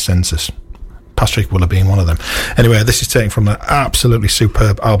 US Census. Patrick will have been one of them. Anyway, this is taken from the absolutely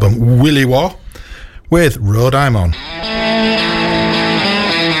superb album Willie War with Road I'm On.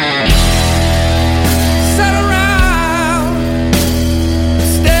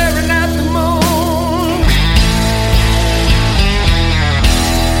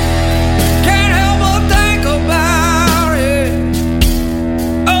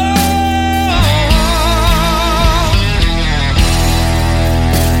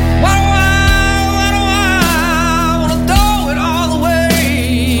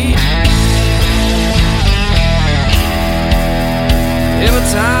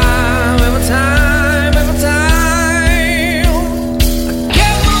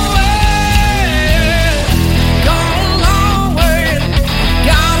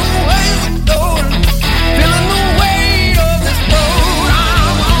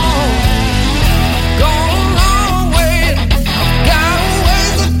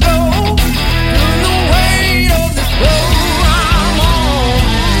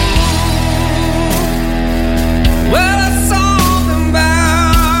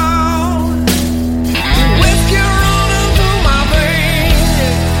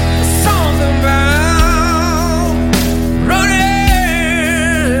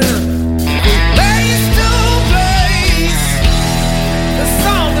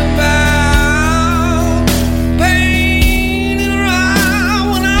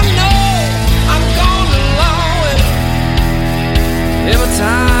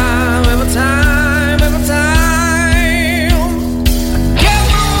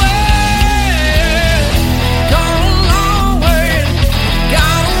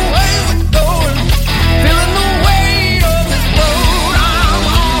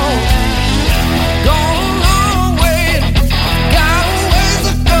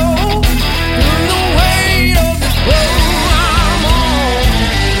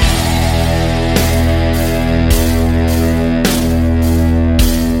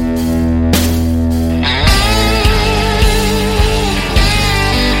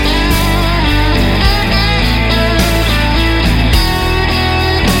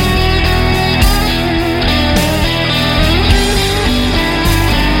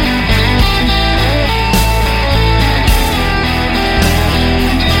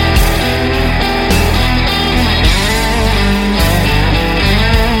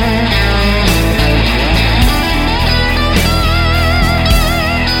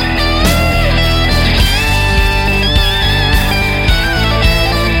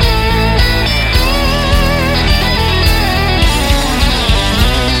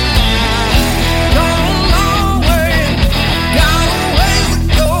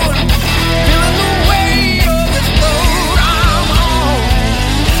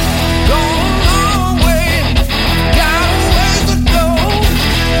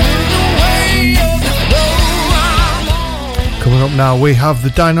 now, we have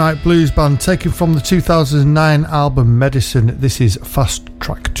the Dynamite Blues Band taken from the 2009 album Medicine. This is Fast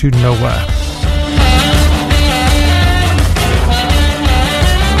Track to Nowhere.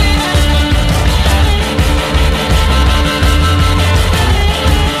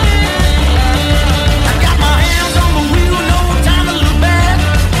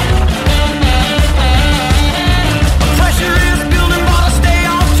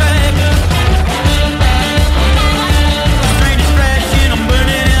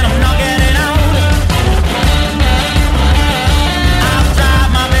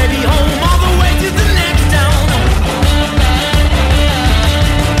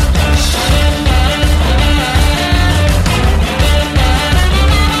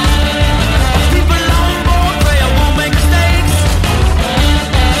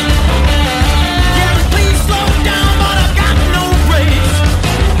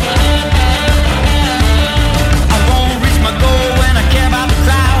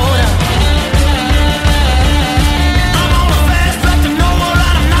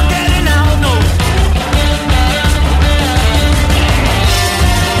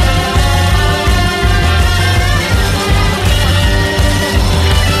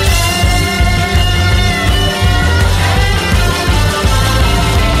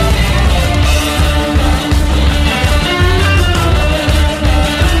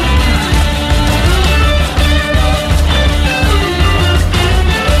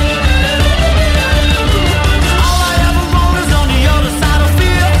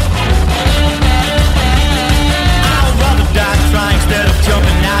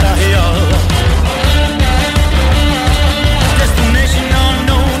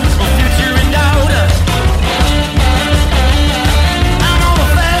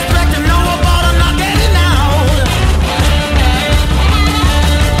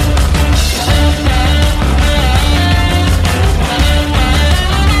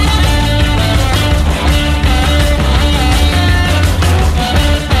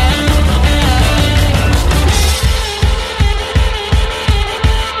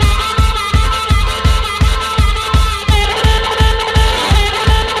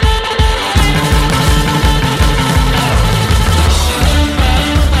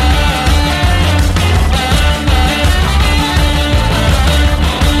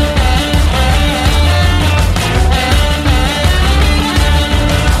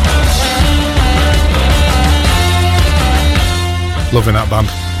 Loving that band.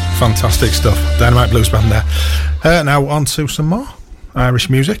 Fantastic stuff. Dynamite Blues Band there. Now on to some more Irish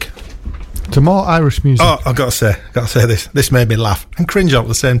music. To more Irish music. Oh, I've got to say this. This made me laugh and cringe out at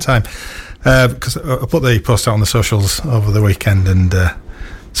the same time. Because I put the post out on the socials over the weekend and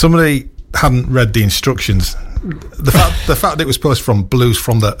somebody hadn't read the instructions. The fact it was posted from Blues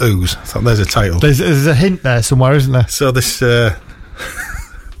from the Ooze. I thought, there's a title. There's a hint there somewhere, isn't there? So this... I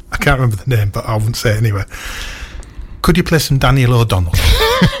can't remember the name, but I wouldn't say it anyway. Could you play some Daniel O'Donnell?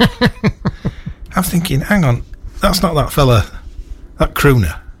 I'm thinking, hang on, that's not that fella, that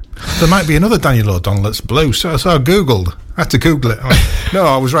crooner. There might be another Daniel O'Donnell that's blues. So I Googled. I had to Google it. No,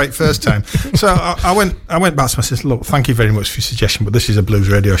 I was right first time. So I went back to my sister, look, thank you very much for your suggestion, but this is a blues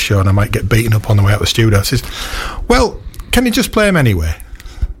radio show and I might get beaten up on the way out the studio. I says, well, can you just play him anyway?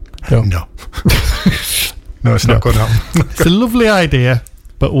 No. No, it's not going to happen. It's a lovely idea,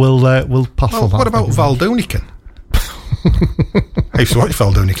 but we'll pass on that. What about Val Doonican? I used to watch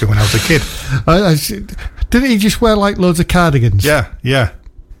Val Doonican when I was a kid. Didn't he just wear like loads of cardigans? Yeah.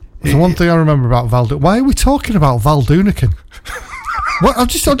 There's one thing I remember about Val Doonican. Why are we talking about Val Doonican? What? I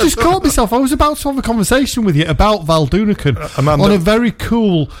just caught myself. I was about to have a conversation with you about Val Doonican on a very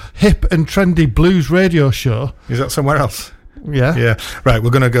cool, hip and trendy blues radio show. Is that somewhere else? Yeah. Yeah. Right,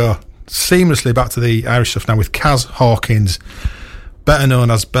 we're going to go seamlessly back to the Irish stuff now with Kaz Hawkins, better known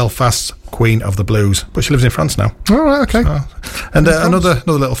as Belfast's Queen of the Blues, but she lives in France now. All right, okay. And another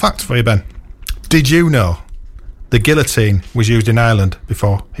little fact for you, Ben. Did you know the guillotine was used in Ireland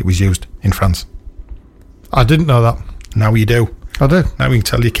before it was used in France? I didn't know that. Now you do. I do. Now you can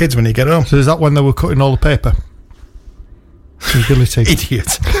tell your kids when you get home. So is that when they were cutting all the paper? The guillotine.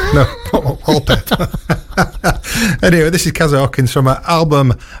 Idiot. No, all paper. Anyway, this is Kaz Hawkins from her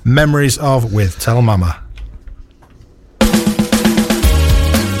album Memories of with Tell Mama.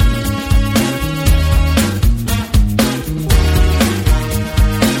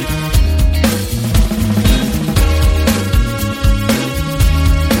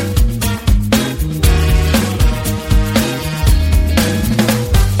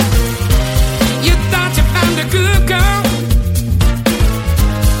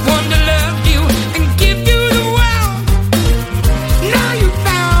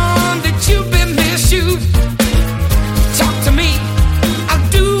 Shoot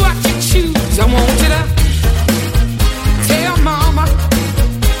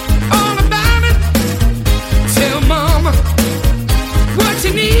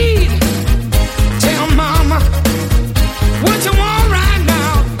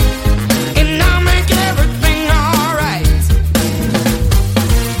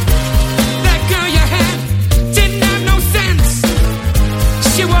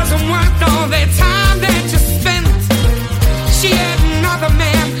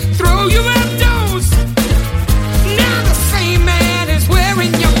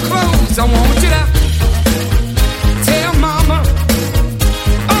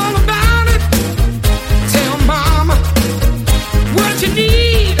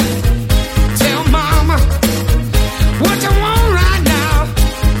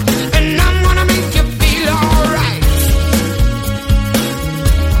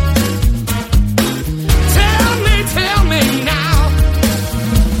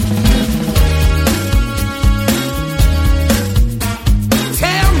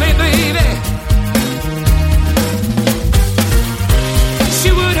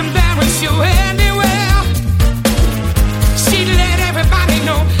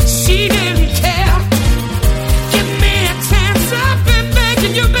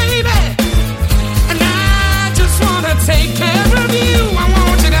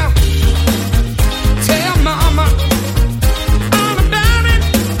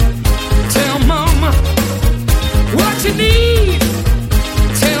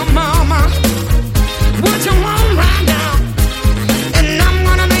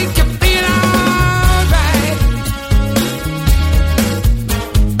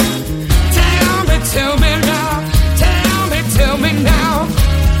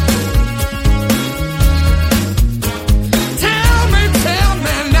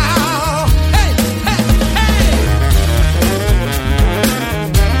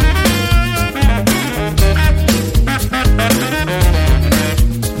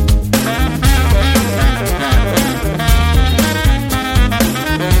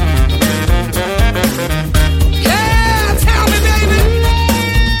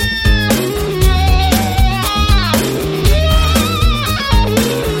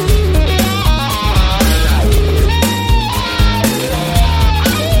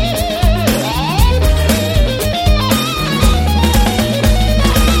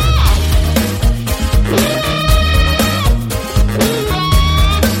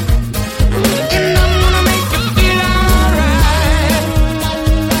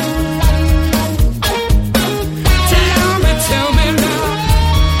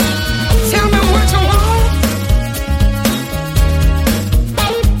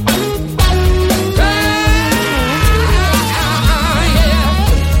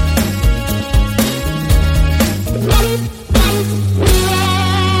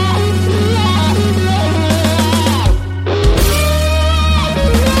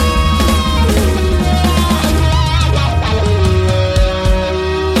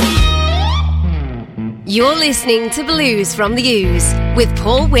You're listening to Blues from the Ooze with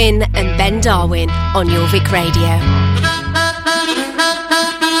Paul Wynn and Ben Darwin on your Vic Radio.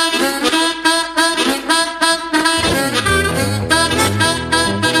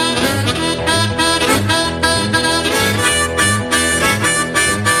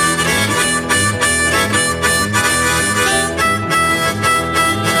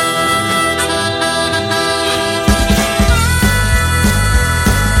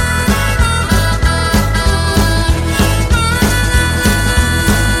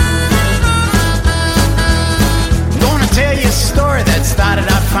 Started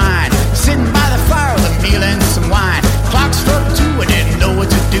out fine, sitting by the fire with a meal and some wine. Clock struck 2 and didn't know what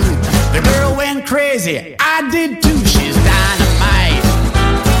to do. The girl went crazy, I did too. She's dynamite,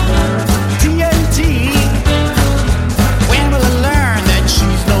 TNT. When will I learn that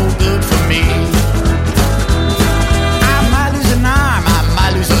she's no good for me? I might lose an arm, I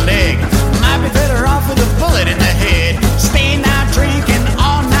might lose a leg. Might be better off with a bullet in the head. Staying out drinking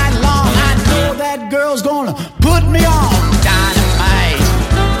all night long. I know that girl's gonna put me on.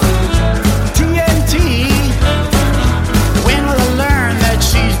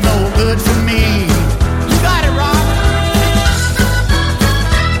 Good for me. You got it, Rob.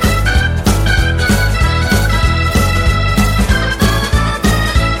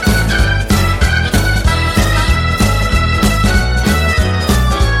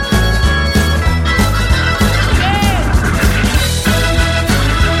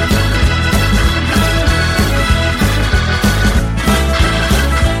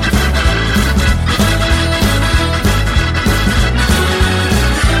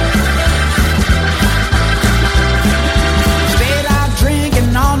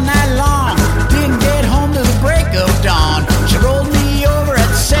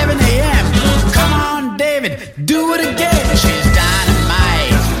 Do it again, she's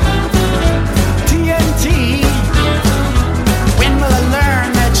dynamite, TNT. When will I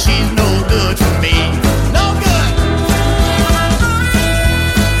learn that she's no good for me? No good.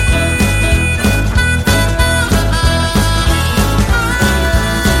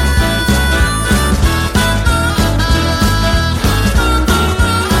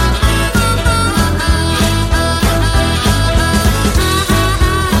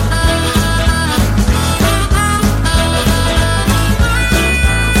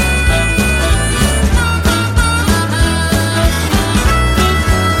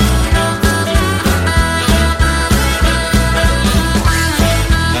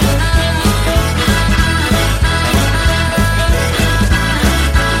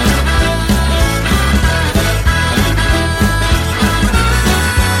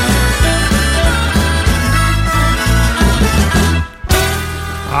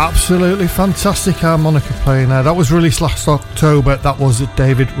 Absolutely fantastic harmonica playing there. That was released last October. That was a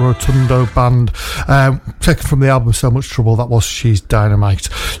David Rotundo Band, taken from the album So Much Trouble. That was She's Dynamite.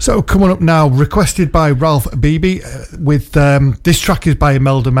 So coming up now, requested by Ralph Beebe, with this track is by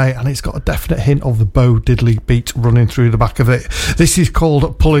Imelda May, and it's got a definite hint of the Bo Diddley beat running through the back of it. This is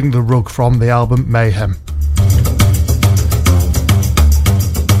called Pulling the Rug from the album Mayhem.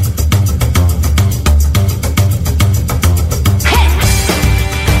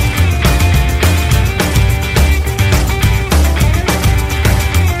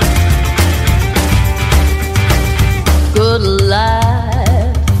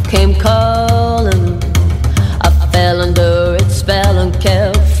 Came calling, I fell under its spell and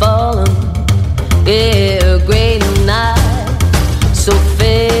kept falling. Yeah, a great night, so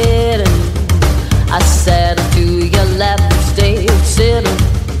fitting. I sat into your lap and stayed sitting.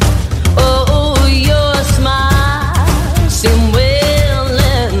 Oh, your smile seemed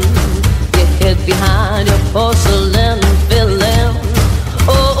willing. You hid behind your porcelain villain.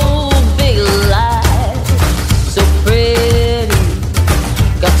 Oh, big light, so pretty.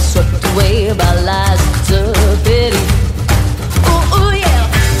 Got swept away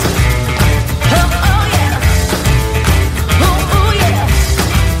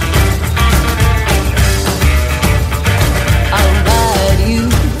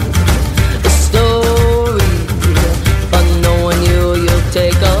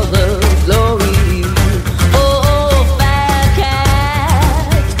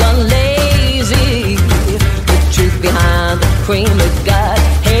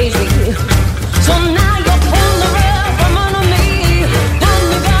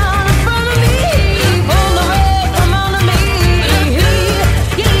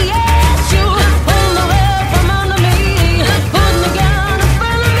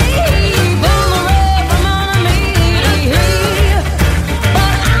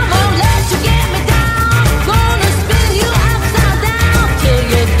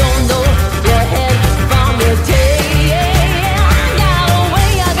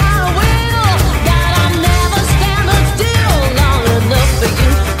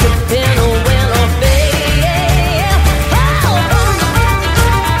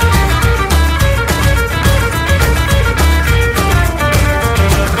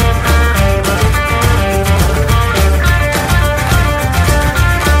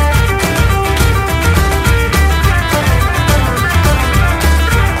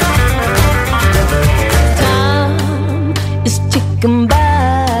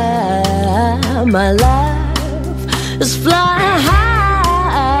my life is flying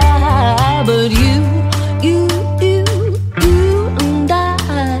high, but you and I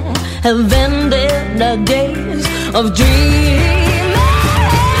have ended the days of dreaming.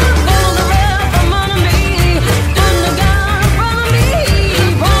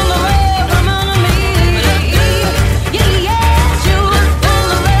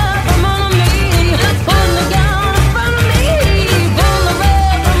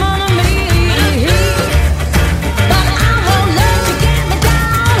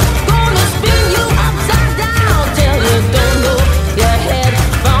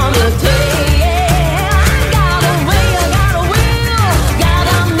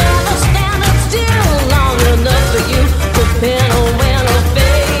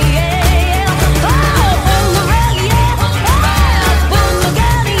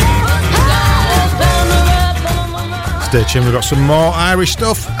 Stay tuned, we've got some more Irish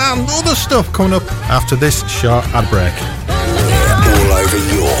stuff and other stuff coming up after this short ad break. All over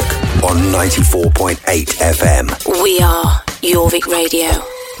York on 94.8 FM. We are Jorvik Radio.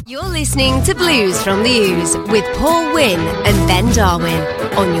 You're listening to Blues from the Ooze with Paul Wynn and Ben Darwin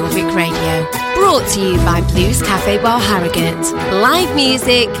on Jorvik Radio. Brought to you by Blues Cafe Bar Harrogate. Live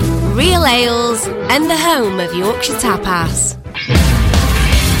music, real ales, and the home of Yorkshire tapas.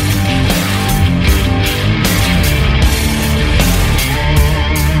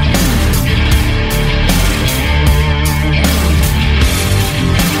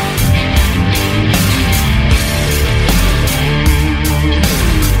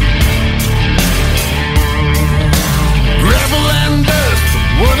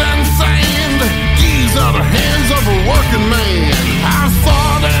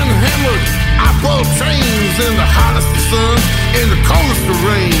 In the hottest of sun, in the coldest of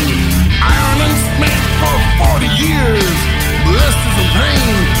rain, iron and cement for 40 years, blisters and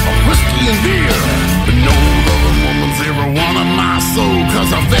pain of whiskey and beer. But no other woman's ever wanted my soul, 'cause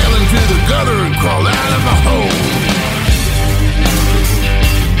I fell into the gutter and crawled out of the hole.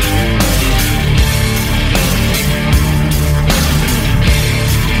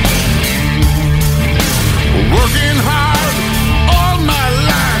 Working hard all my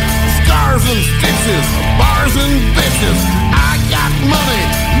life, scars and stitches, bars and bitches. I got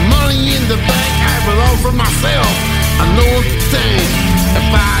money in the bank. I belong for myself. I know one thing: if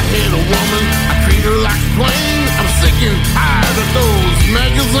I hit a woman, I treat her like a queen. I'm sick and tired of those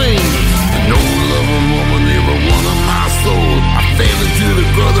magazines. No loving woman ever wanted my soul. I fell into the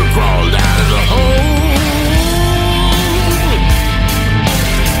gutter, crawled out of the hole.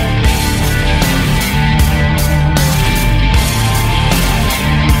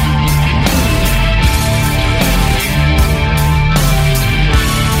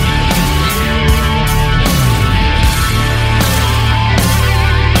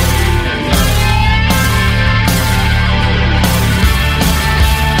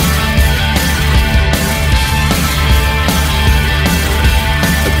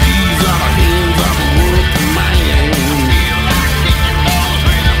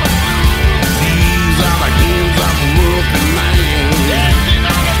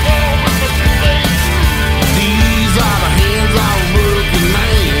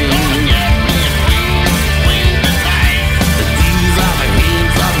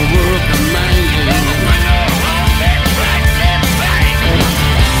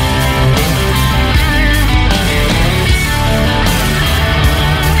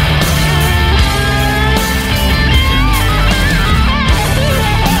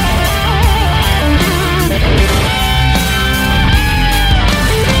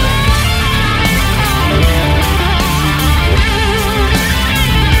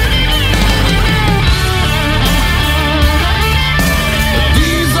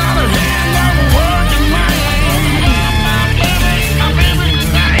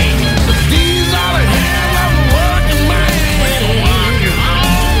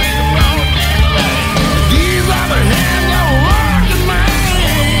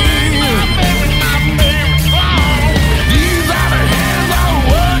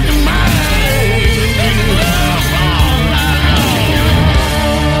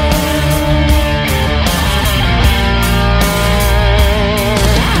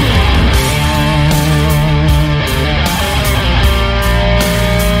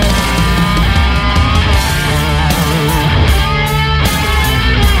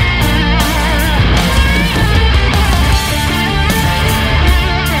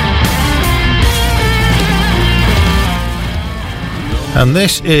 And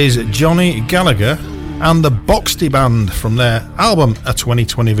this is Johnny Gallagher and the Boxty Band from their album A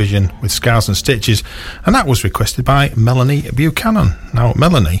 2020 Vision with Scars and Stitches, and that was requested by Melanie Buchanan. Now,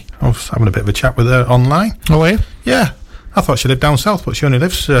 Melanie, I was having a bit of a chat with her online. Oh, yeah? Yeah. I thought she lived down south, but she only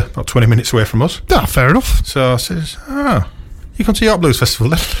lives about 20 minutes away from us. Ah, fair enough. So I says, you come to York Blues Festival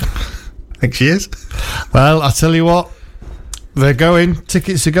then? I think she is. Well, I tell you what, they're going.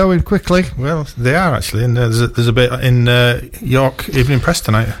 Tickets are going quickly. Well, they are actually, and there's a bit in York Evening Press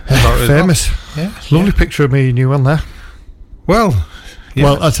tonight. About Famous. Yeah. Lovely picture of me and you on there. Well, yeah.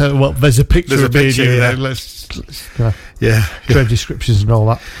 Well, I tell you what, there's a picture of me and you. Yeah. Let's Trade descriptions and all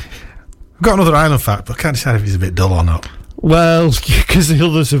that. I've got another island fact, but I can't decide if he's a bit dull or not. Well, because the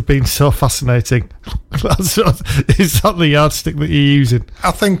others have been so fascinating. Is that the yardstick that you're using?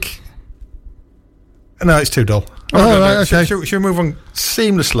 I think... No, it's too dull. Right, okay. Should we move on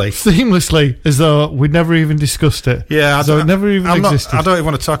seamlessly? Seamlessly, as though we never even discussed it. Yeah, as though it never even existed. I don't even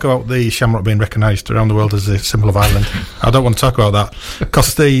want to talk about the shamrock being recognised around the world as a symbol of Ireland. I don't want to talk about that,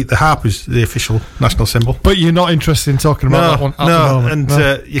 because the harp is the official national symbol. But you're not interested in talking about that one at the moment.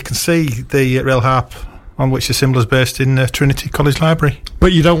 And you can see the rail harp on which the symbol is based in Trinity College Library.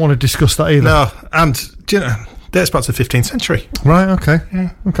 But you don't want to discuss that either. No, and do you know, dates back to the 15th century. Right, okay.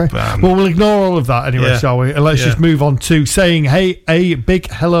 Yeah. Okay. Well, we'll ignore all of that anyway, shall we? And let's just move on to saying, hey, a big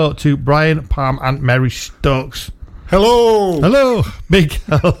hello to Brian Palm and Mary Stokes. Hello. Hello. Big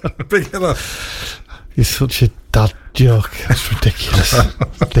hello. Big hello. You're such a dad joke. That's ridiculous.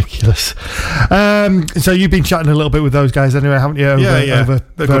 Ridiculous. So you've been chatting a little bit with those guys anyway, haven't you? Over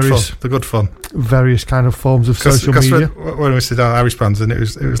They're various, good fun. Various kind of forms of social media. When we said our Irish bands, and it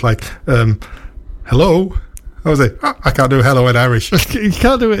was like, hello. I was like, I can't do hello in Irish. You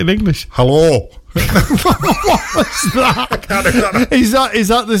can't do it in English. Hello. What was that? I can't do that. Is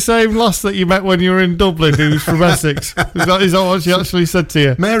that the same lass that you met when you were in Dublin who's from Essex? Is that what she actually said to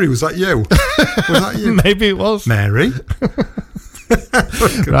you? Mary, was that you? Was that you? Maybe it was. Mary.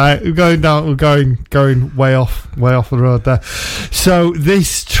 Right, we're going way off the road there. So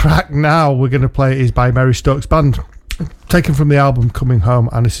this track now we're going to play is by Mary Stokes Band, taken from the album Coming Home,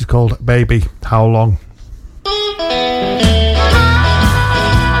 and this is called Baby, How Long?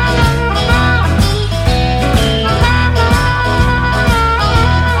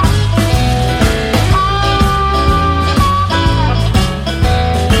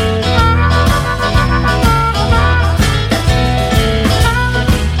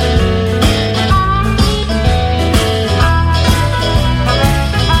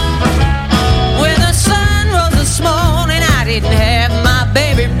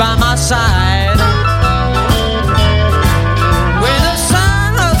 By my side,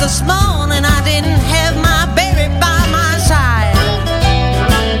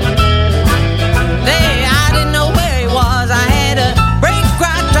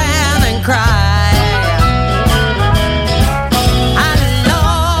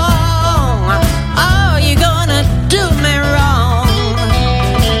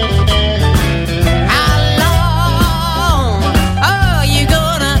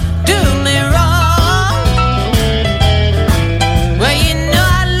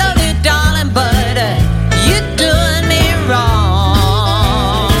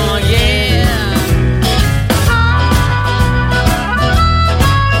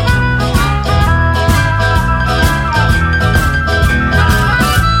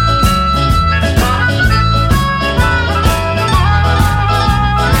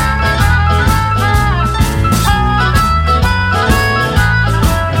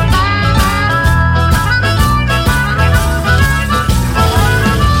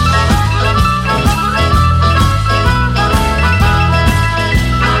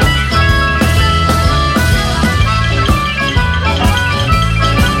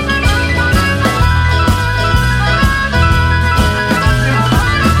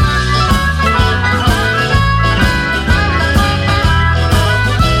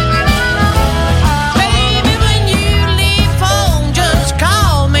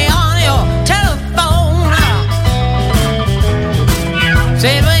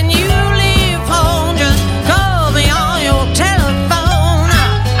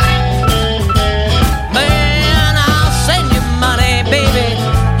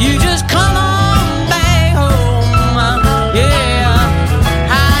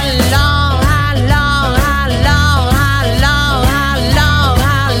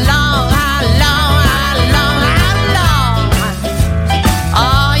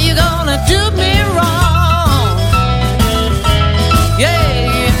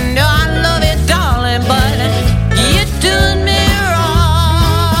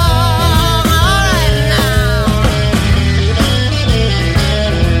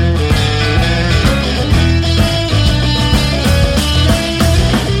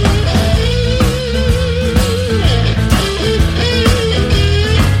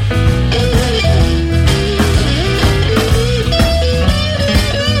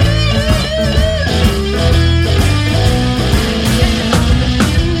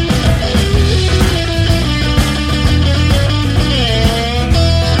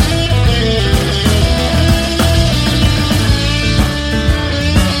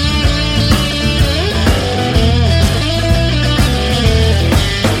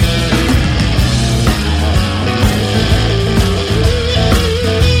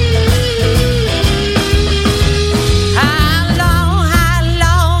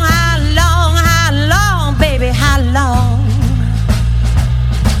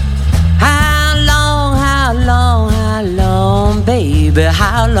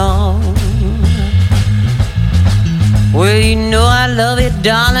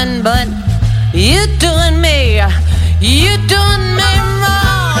 darling, but you're doing me wrong.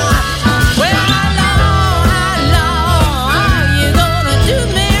 Well, how long are you gonna do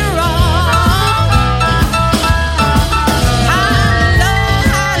me wrong? How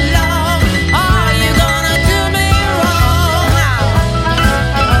long are you gonna do me wrong now?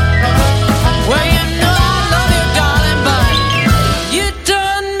 Well, you know I love you, darling, but you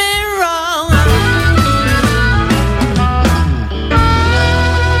done me wrong.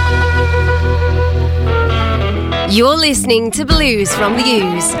 You're listening to Blues from the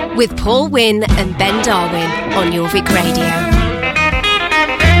Ooze with Paul Wynn and Ben Darwin on your Vic Radio.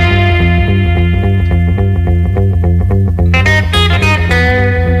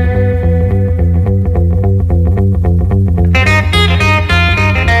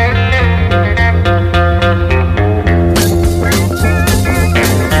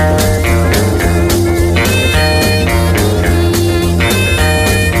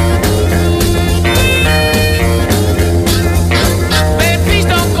 Baby, please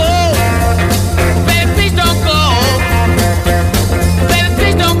don't go. Baby, please don't go. Baby,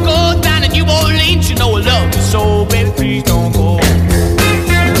 please don't go down to New Orleans. You know I love you so. Baby, please don't go.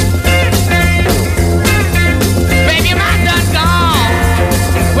 Baby, your mind done gone.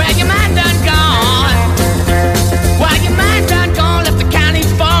 Well, your mind done gone. Well, your mind done gone. Left the county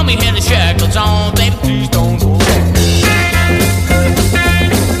for me. Had the shackles on. Baby, please don't go.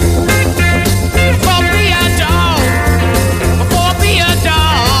 Before be a dog. Before be a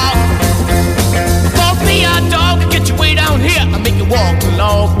dog. Before be a dog. I get you way down here. I make you walk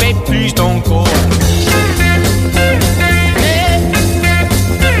along. Baby, please don't go.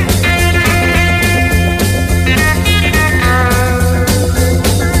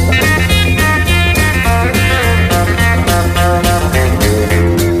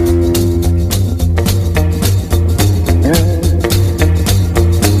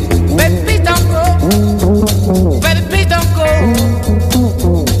 Baby, please don't go. Baby, please don't go.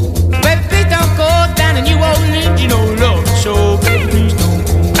 Baby, please don't go down to New Orleans. You know love you so. Baby, please don't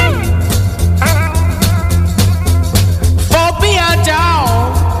go. For be a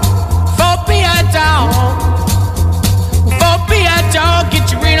dog. For be a dog. For be a dog. Get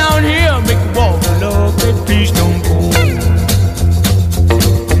you right on here. Make you walk along. Baby, please don't go.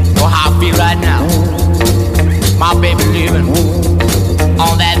 Know how I feel right now. My baby leaving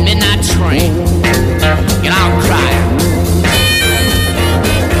on that midnight train, and I'm crying.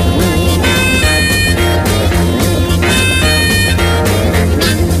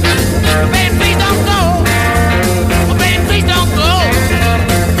 Baby, please don't go. Baby, please don't go.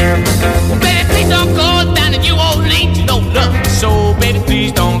 Baby, please don't go down to New Orleans. You know love me so. Baby,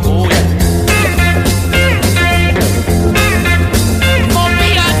 please don't go. For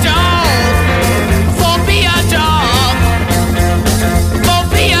be a dog. For be a dog. For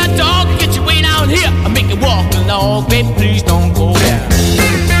be a dog. Get you way down here. I make you walk along. Baby, please don't go there.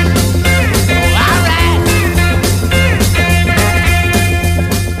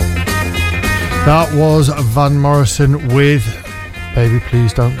 That was Van Morrison with Baby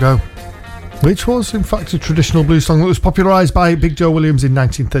Please Don't Go, which was in fact a traditional blues song that was popularised by Big Joe Williams in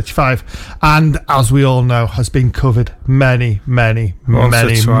 1935 and, as we all know, has been covered many times.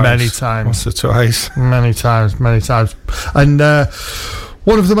 Once or twice. Many times. And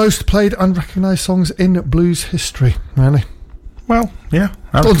one of the most played and recognised songs in blues history, really. Well, yeah.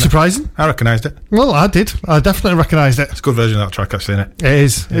 Unsurprising. I recognised it. Well, I did. I definitely recognised it. It's a good version of that track, I've seen it. It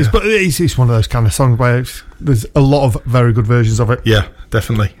is. Yeah. But it's one of those kind of songs where there's a lot of very good versions of it. Yeah,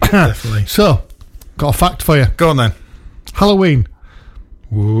 definitely. Definitely. So, got a fact for you. Go on then. Halloween.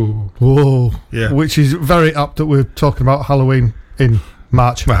 Whoa. Yeah. Which is very apt that we're talking about Halloween in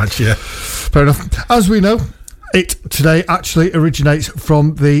March. Yeah. Fair enough. As we know, it today actually originates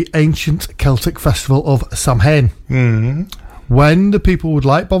from the ancient Celtic festival of Samhain. Mm. When the people would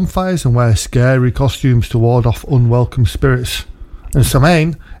light bonfires and wear scary costumes to ward off unwelcome spirits. And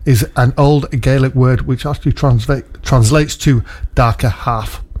Samhain is an old Gaelic word which actually translates to darker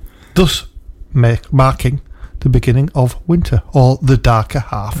half, thus marking the beginning of winter, or the darker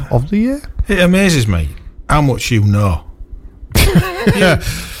half of the year. It amazes me how much you know. Yeah.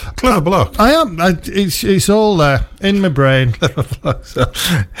 Clever bloke. I am. It's all there in my brain. So,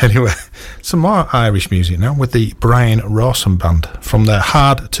 anyway, some more Irish music now with the Brian Rawson Band from their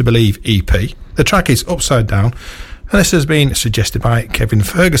Hard to Believe EP. The track is Upside Down, and this has been suggested by Kevin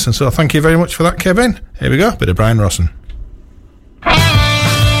Ferguson. So thank you very much for that, Kevin. Here we go, bit of Brian Rawson.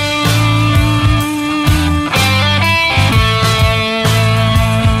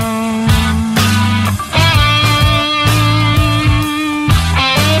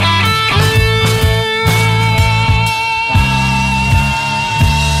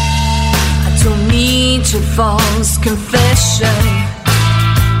 stage of false confession.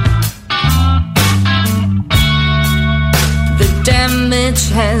 The damage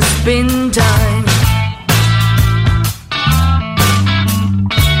has been done.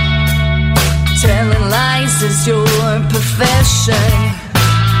 Telling lies is your profession.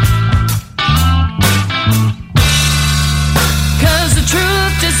 'Cause the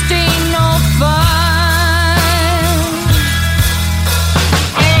truth just ain't no fun.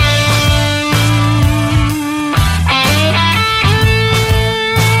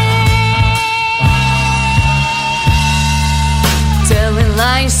 Telling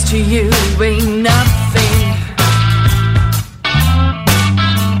lies to you ain't nothing.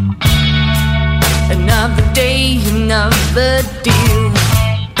 Another day, another deal.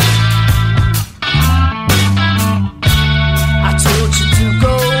 I told you to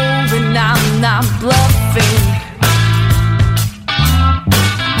go, and I'm not bluffing.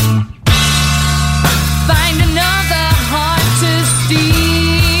 Find another heart to steal.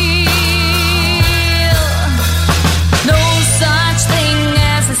 No such thing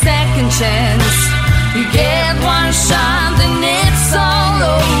as a second chance. You get one shot, then it's all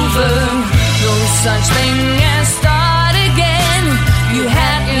over. No such thing as start again. You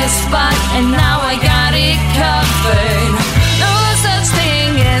had your spot and now I got it covered. No such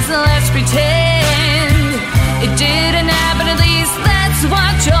thing as let's pretend. It didn't happen, at least that's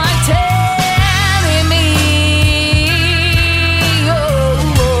what you're telling me.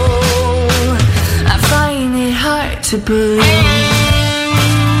 Oh, I find it hard to believe.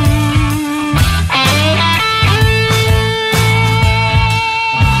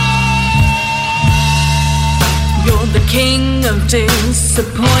 King of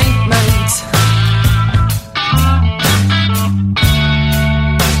disappointment.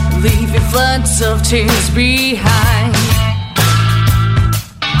 Leaving floods of tears behind.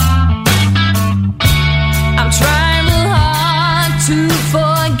 I'm trying real hard to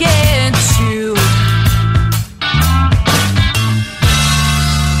forget you.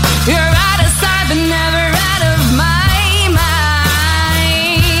 You're out of sight but never out of my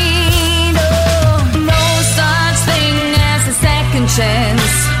mind. Oh, no such thing as a second chance.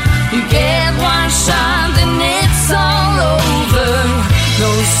 You get one shot, then it's all over.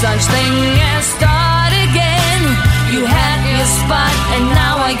 No such thing as start again. You had your spot and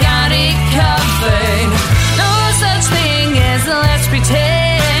now I got it covered. No such thing as let's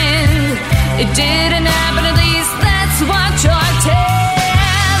pretend. It didn't happen, at least that's what you're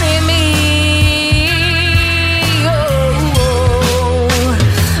telling me. Oh,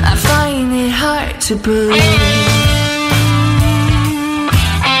 I find it hard to believe.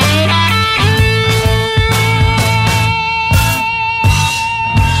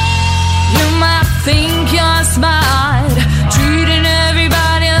 Think you're smart, treating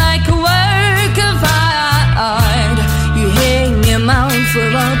everybody like a work of art. You hang your mouth for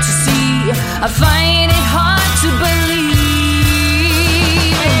all to see. I find it hard to believe.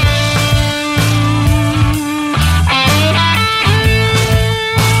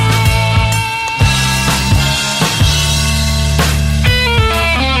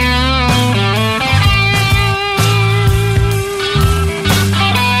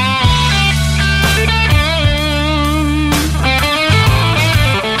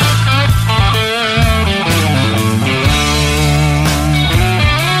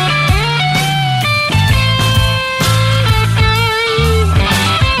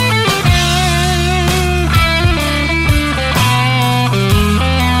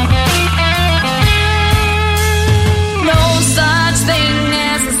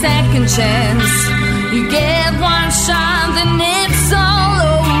 Chance. You get one shot, then it's all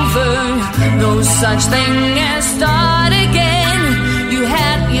over. No such thing as start again. You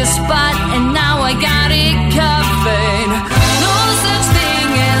had your spot and now I got it covered. No such thing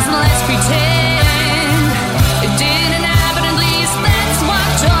as let's pretend. It didn't happen, at least that's what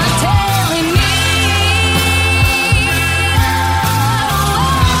you're telling me.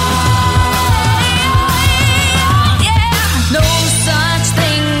 Yeah. No such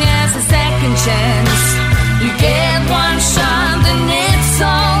thing as a second chance. You get one shot, then it's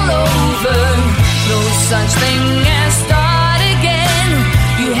all over. No such thing as start again.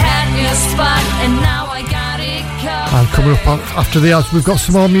 You had your spot and now I got it covered. And coming up after the ads, we've got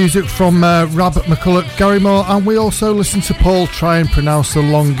some more music from Rab McCulloch, Gary Moore, and we also listen to Paul try and pronounce the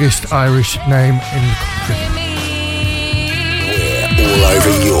longest Irish name in the country. We're all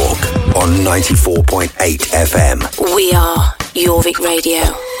over York on 94.8 FM. We are Jorvik Radio.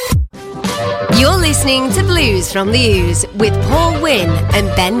 You're listening to Blues from the Ooze with Paul Wynn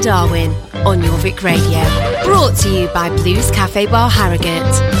and Ben Darwin on Jorvik Radio. Brought to you by Blues Cafe Bar Harrogate.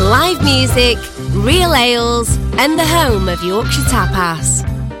 Live music, real ales, and the home of Yorkshire tapas.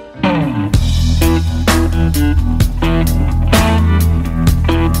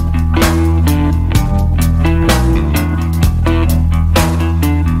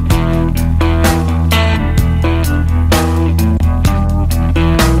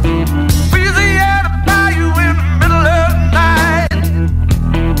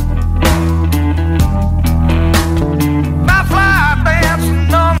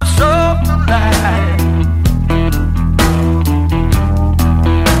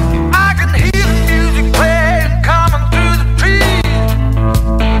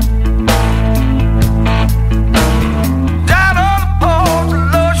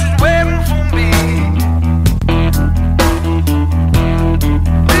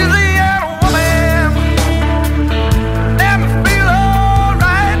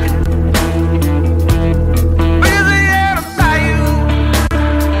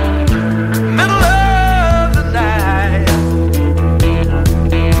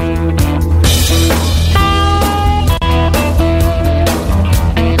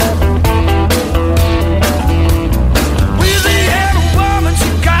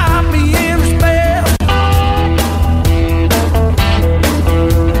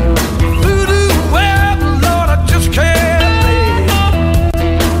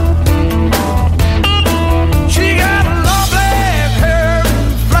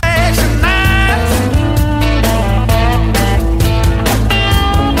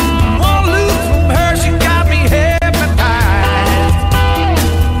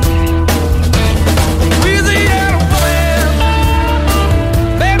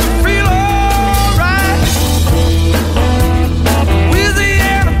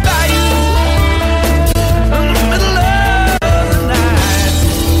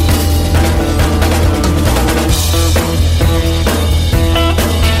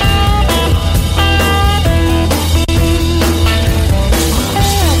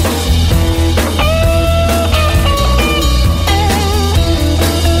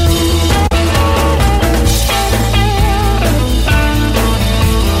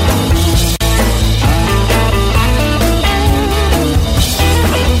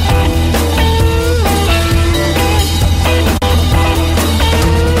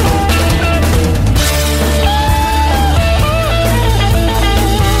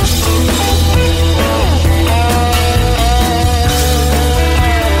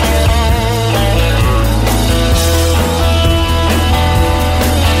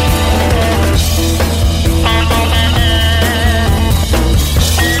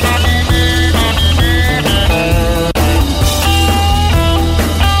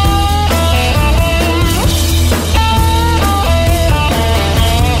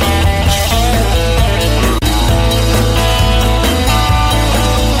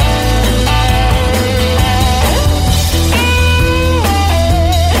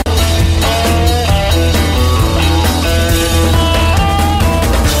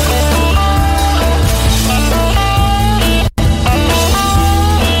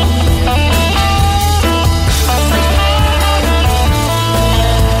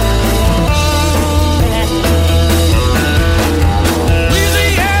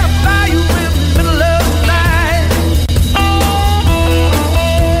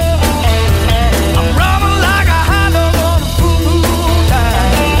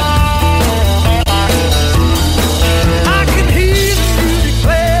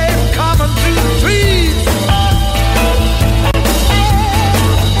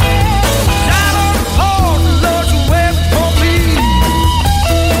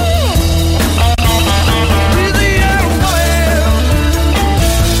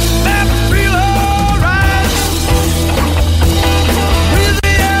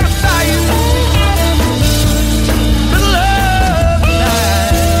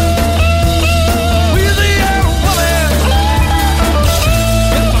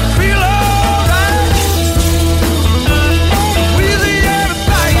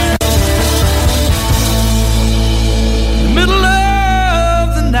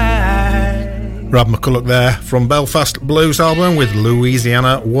 Rob McCulloch there from Belfast Blues album with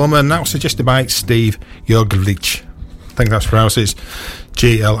Louisiana Woman. That was suggested by Steve Jurglich. I think that's pronounced it's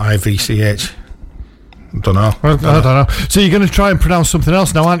Glivch. I don't know. I don't know. So you're going to try and pronounce something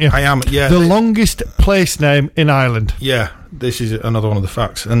else now, aren't you? I am, yeah. The longest place name in Ireland. Yeah, this is another one of the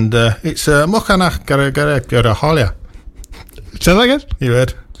facts. And it's Mucana Garaholia. Say that again? You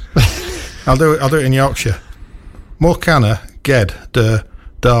heard. I'll do it in Yorkshire. Mucana Ged de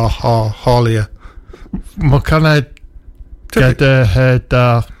Holia. Mucana Ged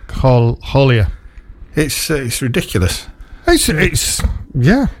de Holia. It's ridiculous. It's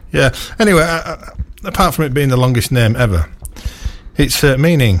Yeah. Yeah. Anyway, apart from it being the longest name ever, its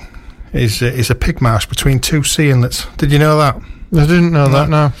meaning is a pig marsh between two sea inlets. Did you know that? I didn't know that,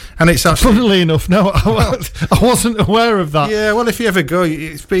 no. And it's actually... Funnily enough, no, I wasn't aware of that. Yeah, well, if you ever go,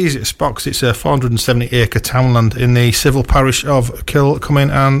 it's pretty easy to spot, 'cause it's a 470-acre townland in the civil parish of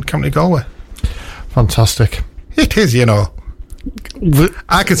Kilcummin and County Galway. Fantastic. It is, you know.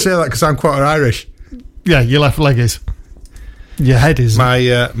 I can say that because I'm quarter Irish. Yeah, your left leg is. Your head is.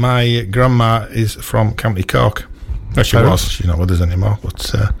 My grandma is from County Cork. Well, she was. She's not with us anymore.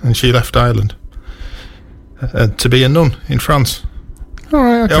 But and she left Ireland to be a nun in France. All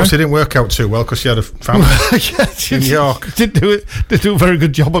right, okay. It obviously didn't work out too well because she had a family in York. Didn't do a very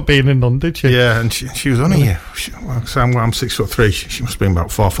good job at being a nun, did she? Yeah, and she was only I'm 6'3". She must have been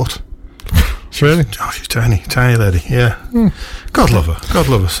about 4 foot. Really? She's tiny lady. Yeah. God love her.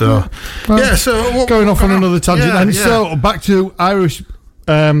 So well, So going off on another tangent. Yeah, and so back to Irish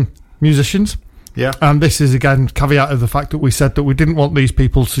musicians. Yeah. And this is again caveat of the fact that we said that we didn't want these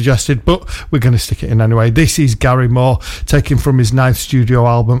people suggested, but we're going to stick it in anyway. This is Gary Moore, taken from his 9th studio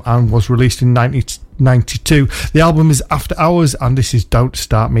album and was released in 1992. The album is After Hours, and this is Don't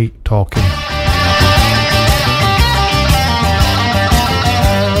Start Me Talking.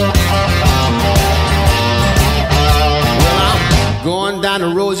 Going down the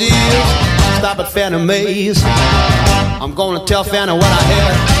Rosy Hills, stop at Fannie Mae's. I'm gonna tell Fannie what I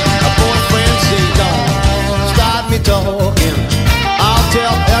had. A boyfriend say, don't start me talking. I'll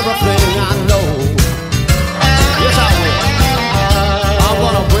tell everything I know. Yes, I will. I'm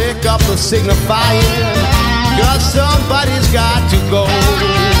gonna break up the signifying, 'cause somebody's got to go.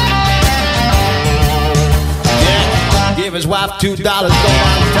 Yeah, give his wife $2, go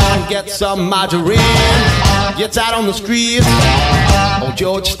out and get some margarine. Gets out on the street. Oh,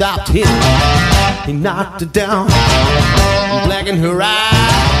 George stopped him. He knocked her down, blackened her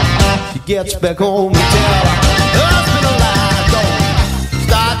eye. She gets back home and tell her husband alive. Don't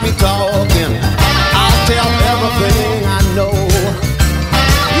start me talking. I'll tell everything I know.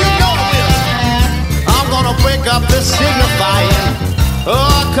 You know I will. I'm gonna break up this signifying.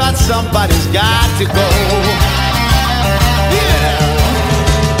 Oh, 'cause somebody's got to go. Yeah.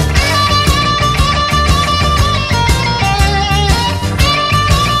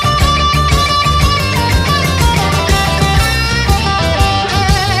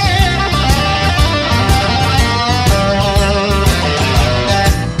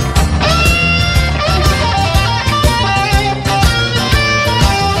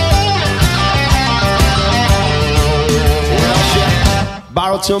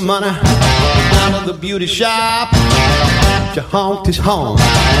 Borrowed some money down at the beauty shop. She honked his horn.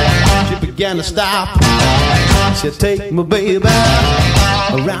 She began to stop. She said, take my baby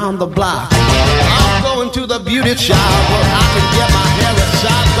around the block. I'm going to the beauty shop where I can get my hair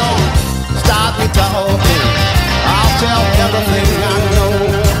shot. Don't stop me talking. I'll tell everything I know.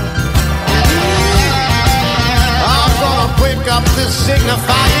 I'm gonna break up this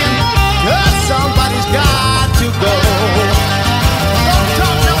signifying, 'cause somebody's got to go.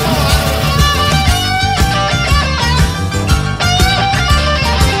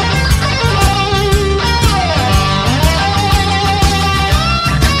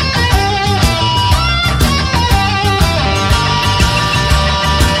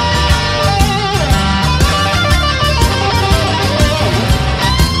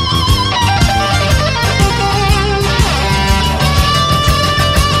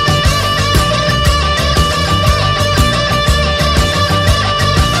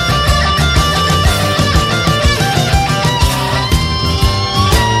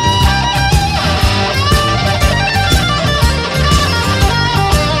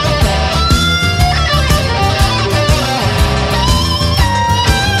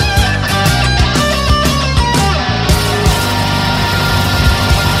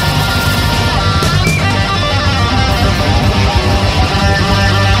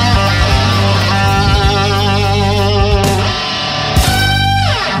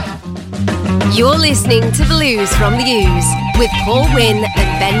 You're listening to Blues from the Ooze with Paul Wynn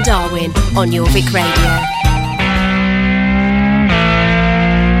and Ben Darwin on your Vic Radio.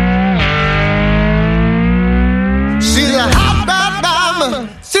 She's a hot bad mama.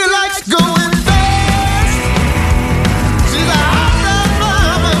 She likes going fast. She's a hot bad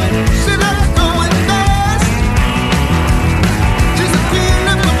mama. She likes going fast. She's a queen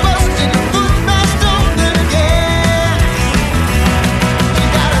of the bus. She's a foot fast on the gas. She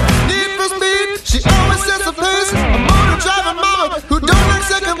got a need for speed. She always sets a pace. A motor driving mama who don't like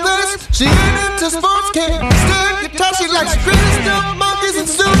second place. She ain't into sports, can't stand guitar. She likes pretty stuff, monkeys and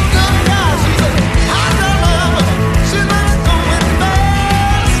suits up guys. She's a hot bad mama. She likes going fast.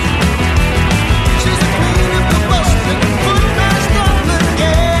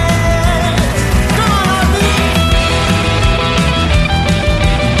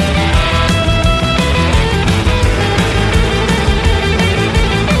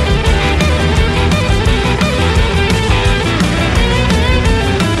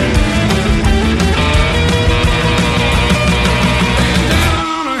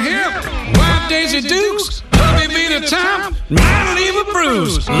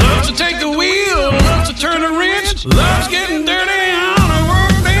 cruise. Loves to take the wheel, loves to turn the wrench, loves getting dirty on a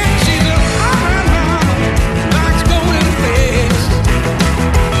work bench. She's a hot mama, likes going fast.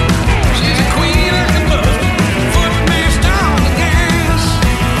 She's a queen of combustion, foot mashed on the gas.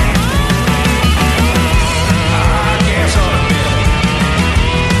 Gas on the pedal.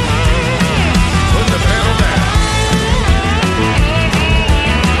 Put the pedal down.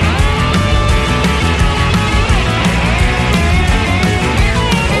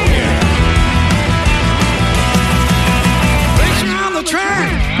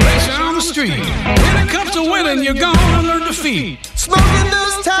 Street. When it comes to winning, you're gonna learn defeat. Smoking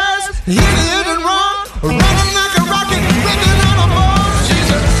those tires, hitting it and wrong, running like a rocket, breaking on a ball. She's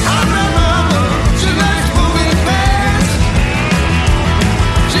a hot rod mama, she likes moving fast.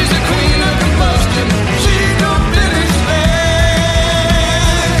 She's the queen of combustion, she don't finish last.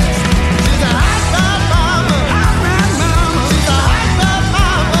 She's a hot rod mama, hot rod mama. She's a hot rod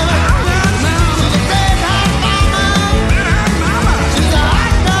mama, hot rod mama. She's a red hot mama, red hot mama. She's a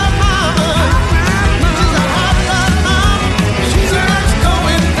hot rod mama.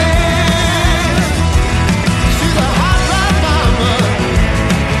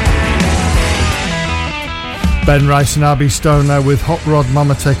 Ben Rice and R.B. Stone there with Hot Rod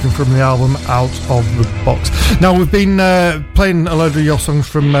Mama, taken from the album Out of the Box. Now, we've been playing a load of your songs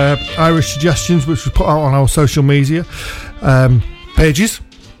from Irish Suggestions, which was put out on our social media pages.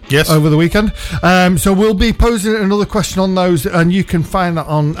 Yes. Over the weekend. So we'll be posing another question on those, and you can find that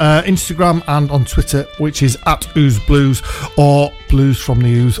on Instagram and on Twitter, which is at Ooze Blues, or Blues from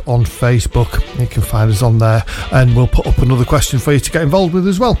the Ooze on Facebook. You can find us on there, and we'll put up another question for you to get involved with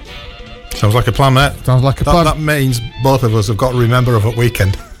as well. Sounds like a plan, mate. Sounds like a plan. That means both of us have got to remember of a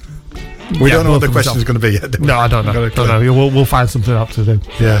weekend. We don't know what the question is going to be yet, do we? No, I don't know. We'll find something up to do.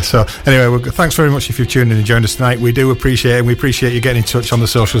 Yeah, so anyway, thanks very much if you've tuned in and joined us tonight. We do appreciate it, and we appreciate you getting in touch on the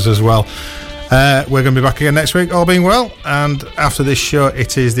socials as well. We're going to be back again next week, all being well. And after this show,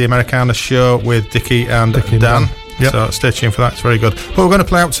 it is the Americana show with Dickie and Dan. Yep. So stay tuned for that, it's very good. But we're going to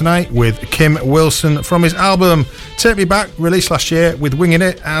play out tonight with Kim Wilson from his album Take Me Back, released last year with Winging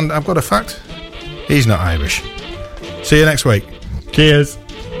It. And I've got a fact, he's not Irish. See you next week. Cheers.